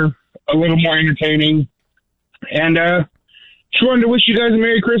weather a little more entertaining. And just wanted to wish you guys a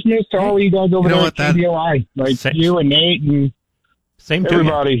Merry Christmas to all of you guys over there at KBOI. Like you and Nate and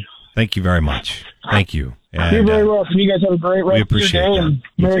everybody. Thank you very much. Thank you. And, You're very welcome. You guys have a great rest of your day. And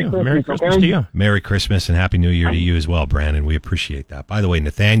Merry Christmas. Merry Christmas to you. Merry Christmas and Happy New Year to you as well, Brandon. We appreciate that. By the way,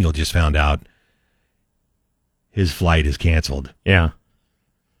 Nathaniel just found out his flight is canceled. Yeah.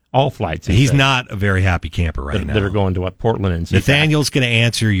 All flights. He's not a very happy camper right now. That are going to Portland and Nathaniel's going to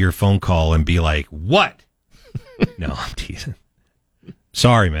answer your phone call and be like, what? No, I'm teasing.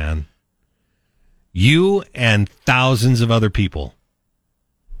 Sorry, man. You and thousands of other people.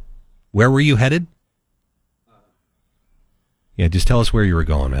 Where were you headed? Yeah, just tell us where you were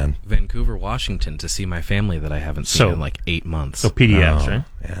going, man. Vancouver, Washington, to see my family that I haven't seen in like 8 months. So PDX, right?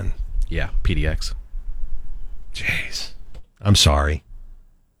 Man. Yeah, PDX. Jeez. I'm sorry.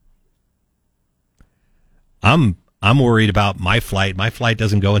 I'm worried about my flight. My flight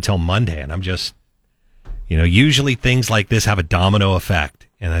doesn't go until Monday, and I'm just, usually things like this have a domino effect,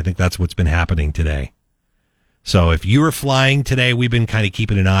 and I think that's what's been happening today. So if you were flying today, we've been kind of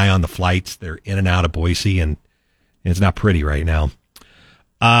keeping an eye on the flights. They're in and out of Boise, and it's not pretty right now.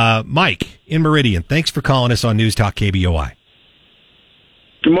 Mike in Meridian, thanks for calling us on News Talk KBOI.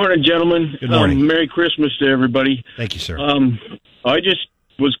 Good morning, gentlemen. Good morning. Merry Christmas to everybody. Thank you, sir. I just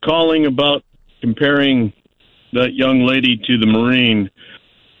was calling about comparing that young lady to the Marine.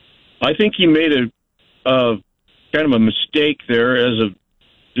 I think he made a kind of a mistake there. As a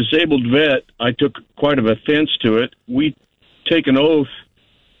disabled vet, I took quite of offense to it. We take an oath,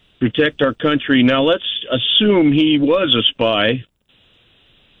 protect our country. Now, let's assume he was a spy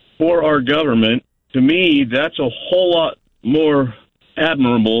for our government. To me, that's a whole lot more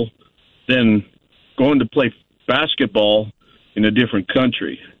admirable than going to play basketball in a different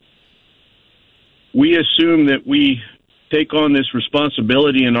country. We assume that we take on this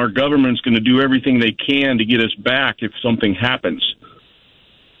responsibility and our government's going to do everything they can to get us back if something happens.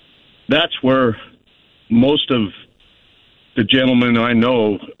 That's where most of the gentlemen I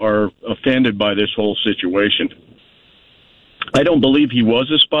know are offended by this whole situation. I don't believe he was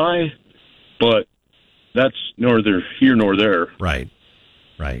a spy, but that's neither here nor there. Right.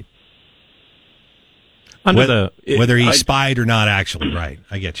 Whether he spied or not, actually, right.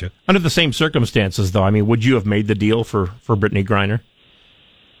 I get you. Under the same circumstances, though, I mean, would you have made the deal for Brittany Griner?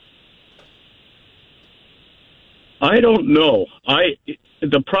 I don't know.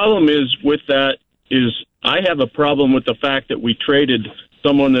 The problem is with that is I have a problem with the fact that we traded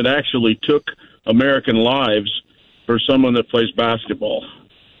someone that actually took American lives for someone that plays basketball.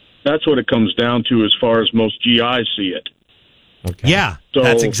 That's what it comes down to as far as most GIs see it. Okay. Yeah, so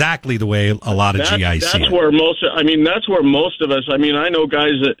that's exactly the way a lot of GIs see it. That's where most of us, I know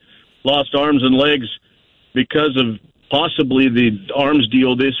guys that lost arms and legs because of possibly the arms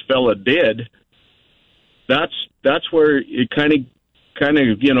deal this fella did. That's where it kind of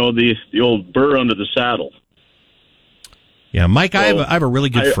the old burr under the saddle. Yeah, Mike, so I have a really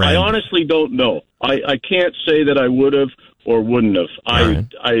good friend. I honestly don't know. I can't say that I would have or wouldn't have. Right.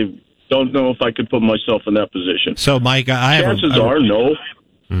 I don't know if I could put myself in that position. So, Mike, no. I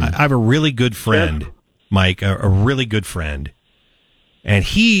have a really good friend, Mike, a really good friend, and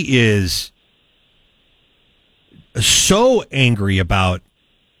he is so angry about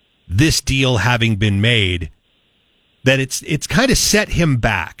this deal having been made that it's kind of set him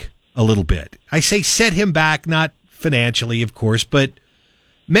back a little bit. I say set him back, not financially, of course, but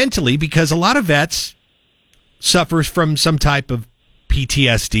mentally, because a lot of vets suffer from some type of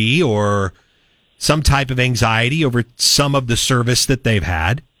PTSD or some type of anxiety over some of the service that they've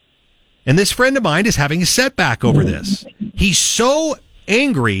had. And this friend of mine is having a setback over this. He's so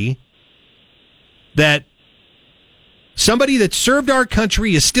angry that somebody that served our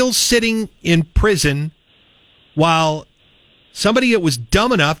country is still sitting in prison while somebody that was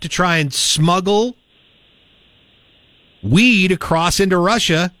dumb enough to try and smuggle weed across into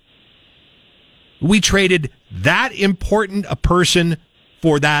Russia, we traded that important a person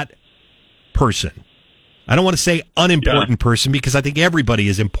for that person. I don't want to say unimportant person because I think everybody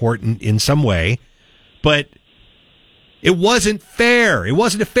is important in some way, but it wasn't fair. It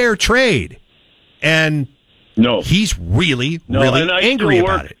wasn't a fair trade. And he's really angry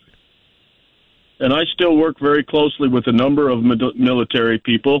about it. And I still work very closely with a number of military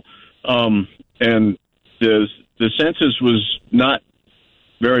people, and the census was not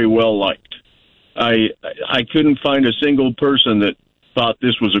very well liked. I couldn't find a single person that thought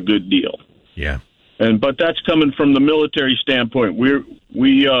this was a good deal. Yeah. But that's coming from the military standpoint.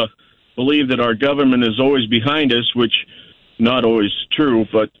 We believe that our government is always behind us, which not always true.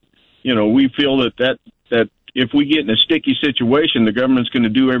 But we feel that if we get in a sticky situation, the government's going to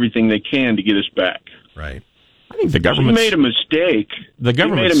do everything they can to get us back. Right. I think the government made a mistake. The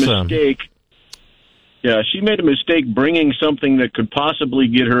government made a mistake. Yeah, she made a mistake bringing something that could possibly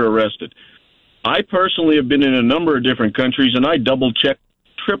get her arrested. I personally have been in a number of different countries, and I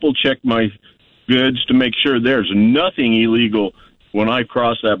triple check my goods to make sure there's nothing illegal when I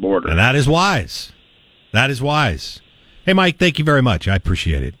cross that border. And that is wise. That is wise. Hey, Mike, thank you very much. I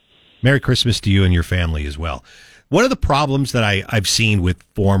appreciate it. Merry Christmas to you and your family as well. One of the problems that I've seen with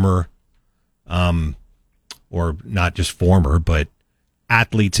former, or not just former, but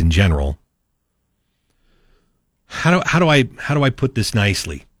athletes in general, how do I put this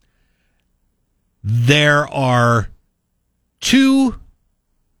nicely? There are two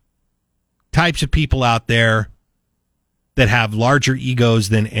types of people out there that have larger egos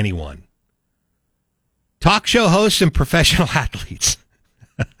than anyone. Talk show hosts and professional athletes.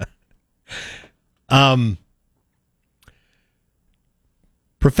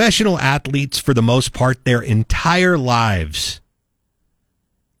 Professional athletes, for the most part, their entire lives,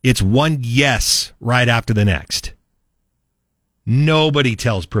 it's one yes right after the next. Nobody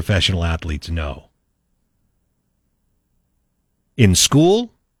tells professional athletes no. In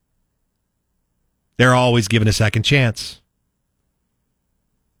school, they're always given a second chance.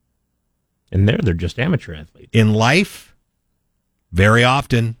 And they're just amateur athletes. In life, very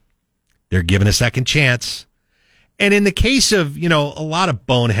often, they're given a second chance. And in the case of, a lot of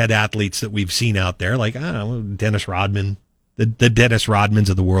bonehead athletes that we've seen out there, like, I don't know, Dennis Rodman, the Dennis Rodmans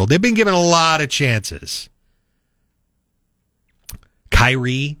of the world, they've been given a lot of chances.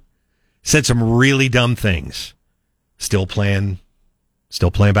 Kyrie said some really dumb things. Still playing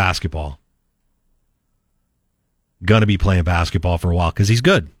basketball. Gonna be playing basketball for a while because he's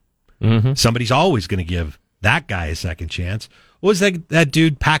good. Mm-hmm. Somebody's always going to give that guy a second chance. What was that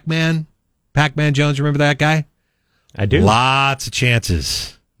dude, Pac-Man Jones? Remember that guy? I do. Lots of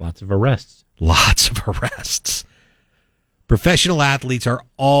chances. Lots of arrests. Professional athletes are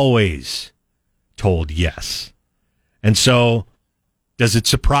always told yes. And so, does it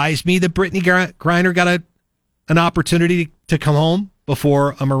surprise me that Brittany Griner got an opportunity to come home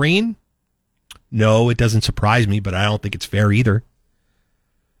before a Marine? No, it doesn't surprise me, but I don't think it's fair either.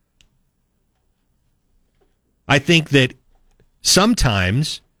 I think that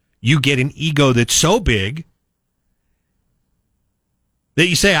sometimes you get an ego that's so big that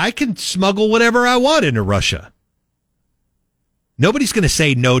you say, I can smuggle whatever I want into Russia. Nobody's going to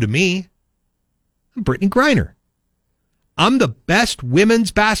say no to me. I'm Brittany Griner. I'm the best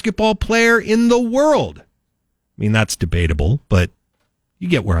women's basketball player in the world. I mean, that's debatable, but you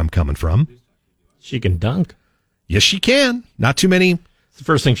get where I'm coming from. She can dunk. Yes, she can. Not too many. It's the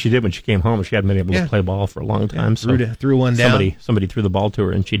first thing she did when she came home. She hadn't been able to play ball for a long time. Yeah, threw one down. Somebody threw the ball to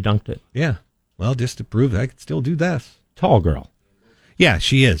her, and she dunked it. Yeah. Well, just to prove that I could still do that. Tall girl. Yeah,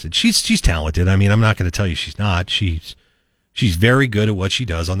 she is. And she's talented. I mean, I'm not going to tell you she's not. She's very good at what she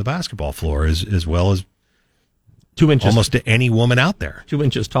does on the basketball floor, as well as 2 inches, almost to any woman out there. 2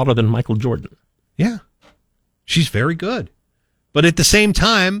 inches taller than Michael Jordan. Yeah. She's very good. But at the same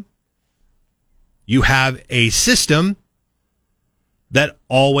time, you have a system that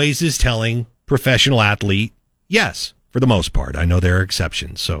always is telling professional athlete yes, for the most part. I know there are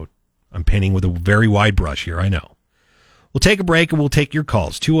exceptions, so I'm painting with a very wide brush here, I know. We'll take a break and we'll take your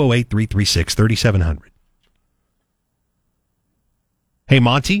calls, 208-336-3700. Hey,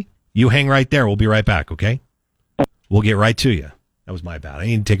 Monty, You hang right there. We'll be right back, okay? We'll get right to you. That was my bad. I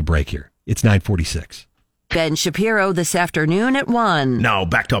need to take a break here. It's 9:46. Ben Shapiro this afternoon at 1. Now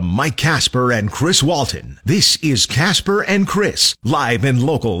back to Mike Casper and Chris Walton. This is Casper and Chris, live and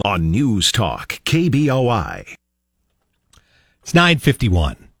local on News Talk, KBOI. It's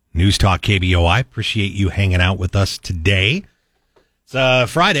 9:51. News Talk KBOI. Appreciate you hanging out with us today.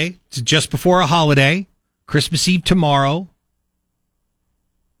 It's Friday. It's just before a holiday. Christmas Eve tomorrow.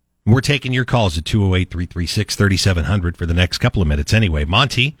 We're taking your calls at 208-336-3700 for the next couple of minutes anyway.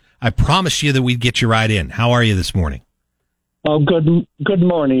 Monty, I promised you that we'd get you right in. How are you this morning? Oh, good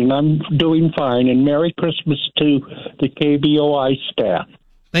morning. I'm doing fine, and Merry Christmas to the KBOI staff.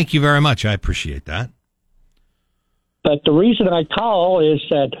 Thank you very much. I appreciate that. But the reason I call is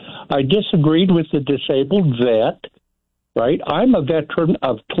that I disagreed with the disabled vet, right? I'm a veteran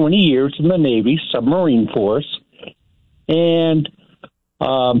of 20 years in the Navy, submarine force, and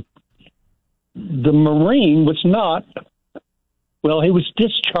the Marine was not, well, he was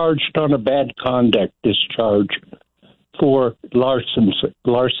discharged on a bad conduct discharge for larceny,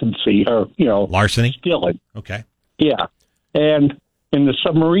 or, larceny? Stealing. Okay. Yeah. And in the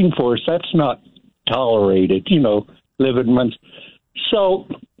submarine force, that's not tolerated, living months. So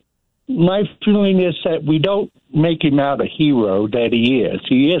my feeling is that we don't make him out a hero that he is.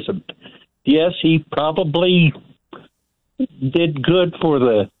 He isn't. Yes, he probably did good for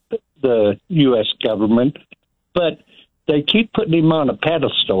the U.S. government, but they keep putting him on a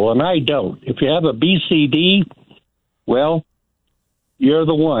pedestal, and I don't. If you have a BCD, well, you're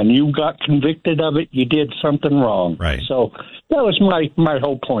the one. You got convicted of it. You did something wrong. Right. So that was my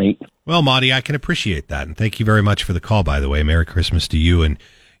whole point. Well, Monty, I can appreciate that, and thank you very much for the call, by the way. Merry Christmas to you and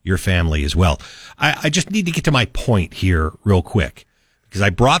your family as well. I just need to get to my point here real quick, because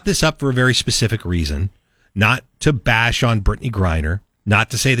I brought this up for a very specific reason, not to bash on Brittany Griner,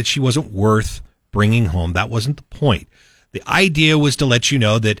 not to say that she wasn't worth bringing home. That wasn't the point. The idea was to let you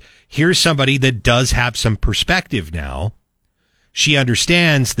know that here's somebody that does have some perspective now. She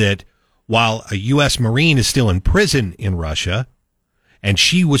understands that while a U.S. Marine is still in prison in Russia and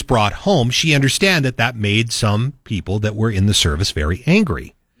she was brought home, she understands that that made some people that were in the service very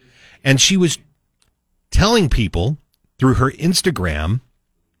angry. And she was telling people through her Instagram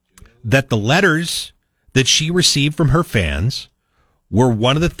that the letters that she received from her fans were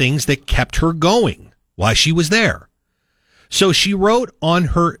one of the things that kept her going while she was there. So she wrote on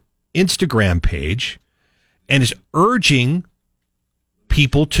her Instagram page and is urging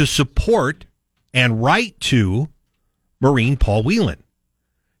people to support and write to Marine Paul Whelan.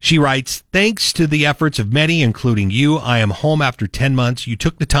 She writes, "Thanks to the efforts of many, including you, I am home after 10 months. You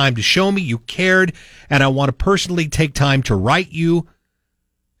took the time to show me you cared, and I want to personally take time to write you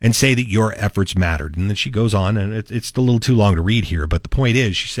and say that your efforts mattered." And then she goes on, and it's a little too long to read here, but the point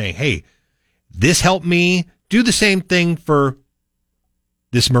is, she's saying, hey, this helped me. Do the same thing for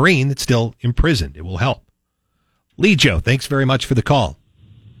this Marine that's still imprisoned. It will help. Lee Joe, thanks very much for the call.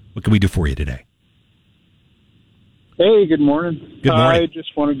 What can we do for you today? Hey, good morning. Good morning. I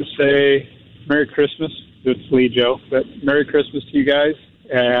just wanted to say Merry Christmas. It's Lee Joe, but Merry Christmas to you guys,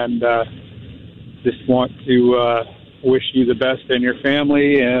 and just want to wish you the best in your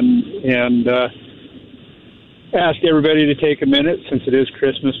family, and ask everybody to take a minute, since it is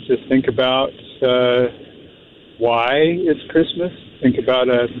Christmas, to think about why it's Christmas. Think about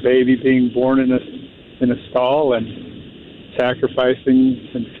a baby being born in a stall and sacrificing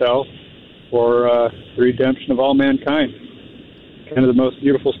himself for the redemption of all mankind. Kind of the most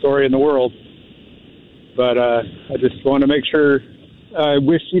beautiful story in the world. But I just want to make sure I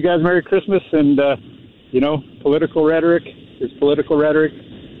wish you guys Merry Christmas, and political rhetoric is political rhetoric,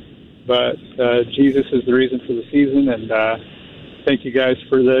 but Jesus is the reason for the season, and thank you guys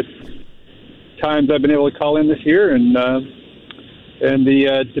for the times I've been able to call in this year, and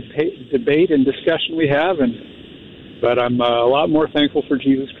the debate and discussion we have, but I'm a lot more thankful for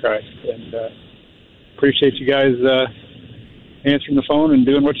Jesus Christ, and appreciate you guys answering the phone and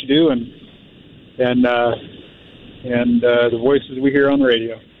doing what you do, and the voices we hear on the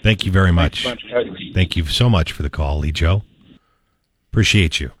radio. Thank you very much. Thank you so much for the call, Lee Joe.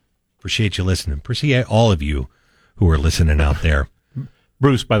 Appreciate you. Appreciate you listening. Appreciate all of you who are listening out there.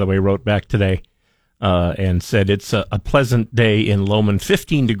 Bruce, by the way, wrote back today and said it's a pleasant day in Lowman,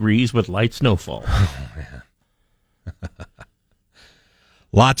 15 degrees with light snowfall. Oh, man.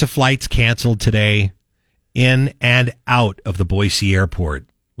 Lots of flights canceled today in and out of the Boise airport.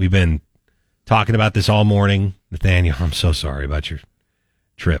 We've been talking about this all morning. Nathaniel, I'm so sorry about your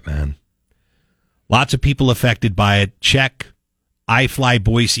trip, man. Lots of people affected by it. Check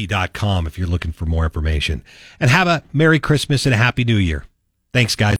iflyboise.com if you're looking for more information. And have a Merry Christmas and a Happy New Year. Thanks, guys.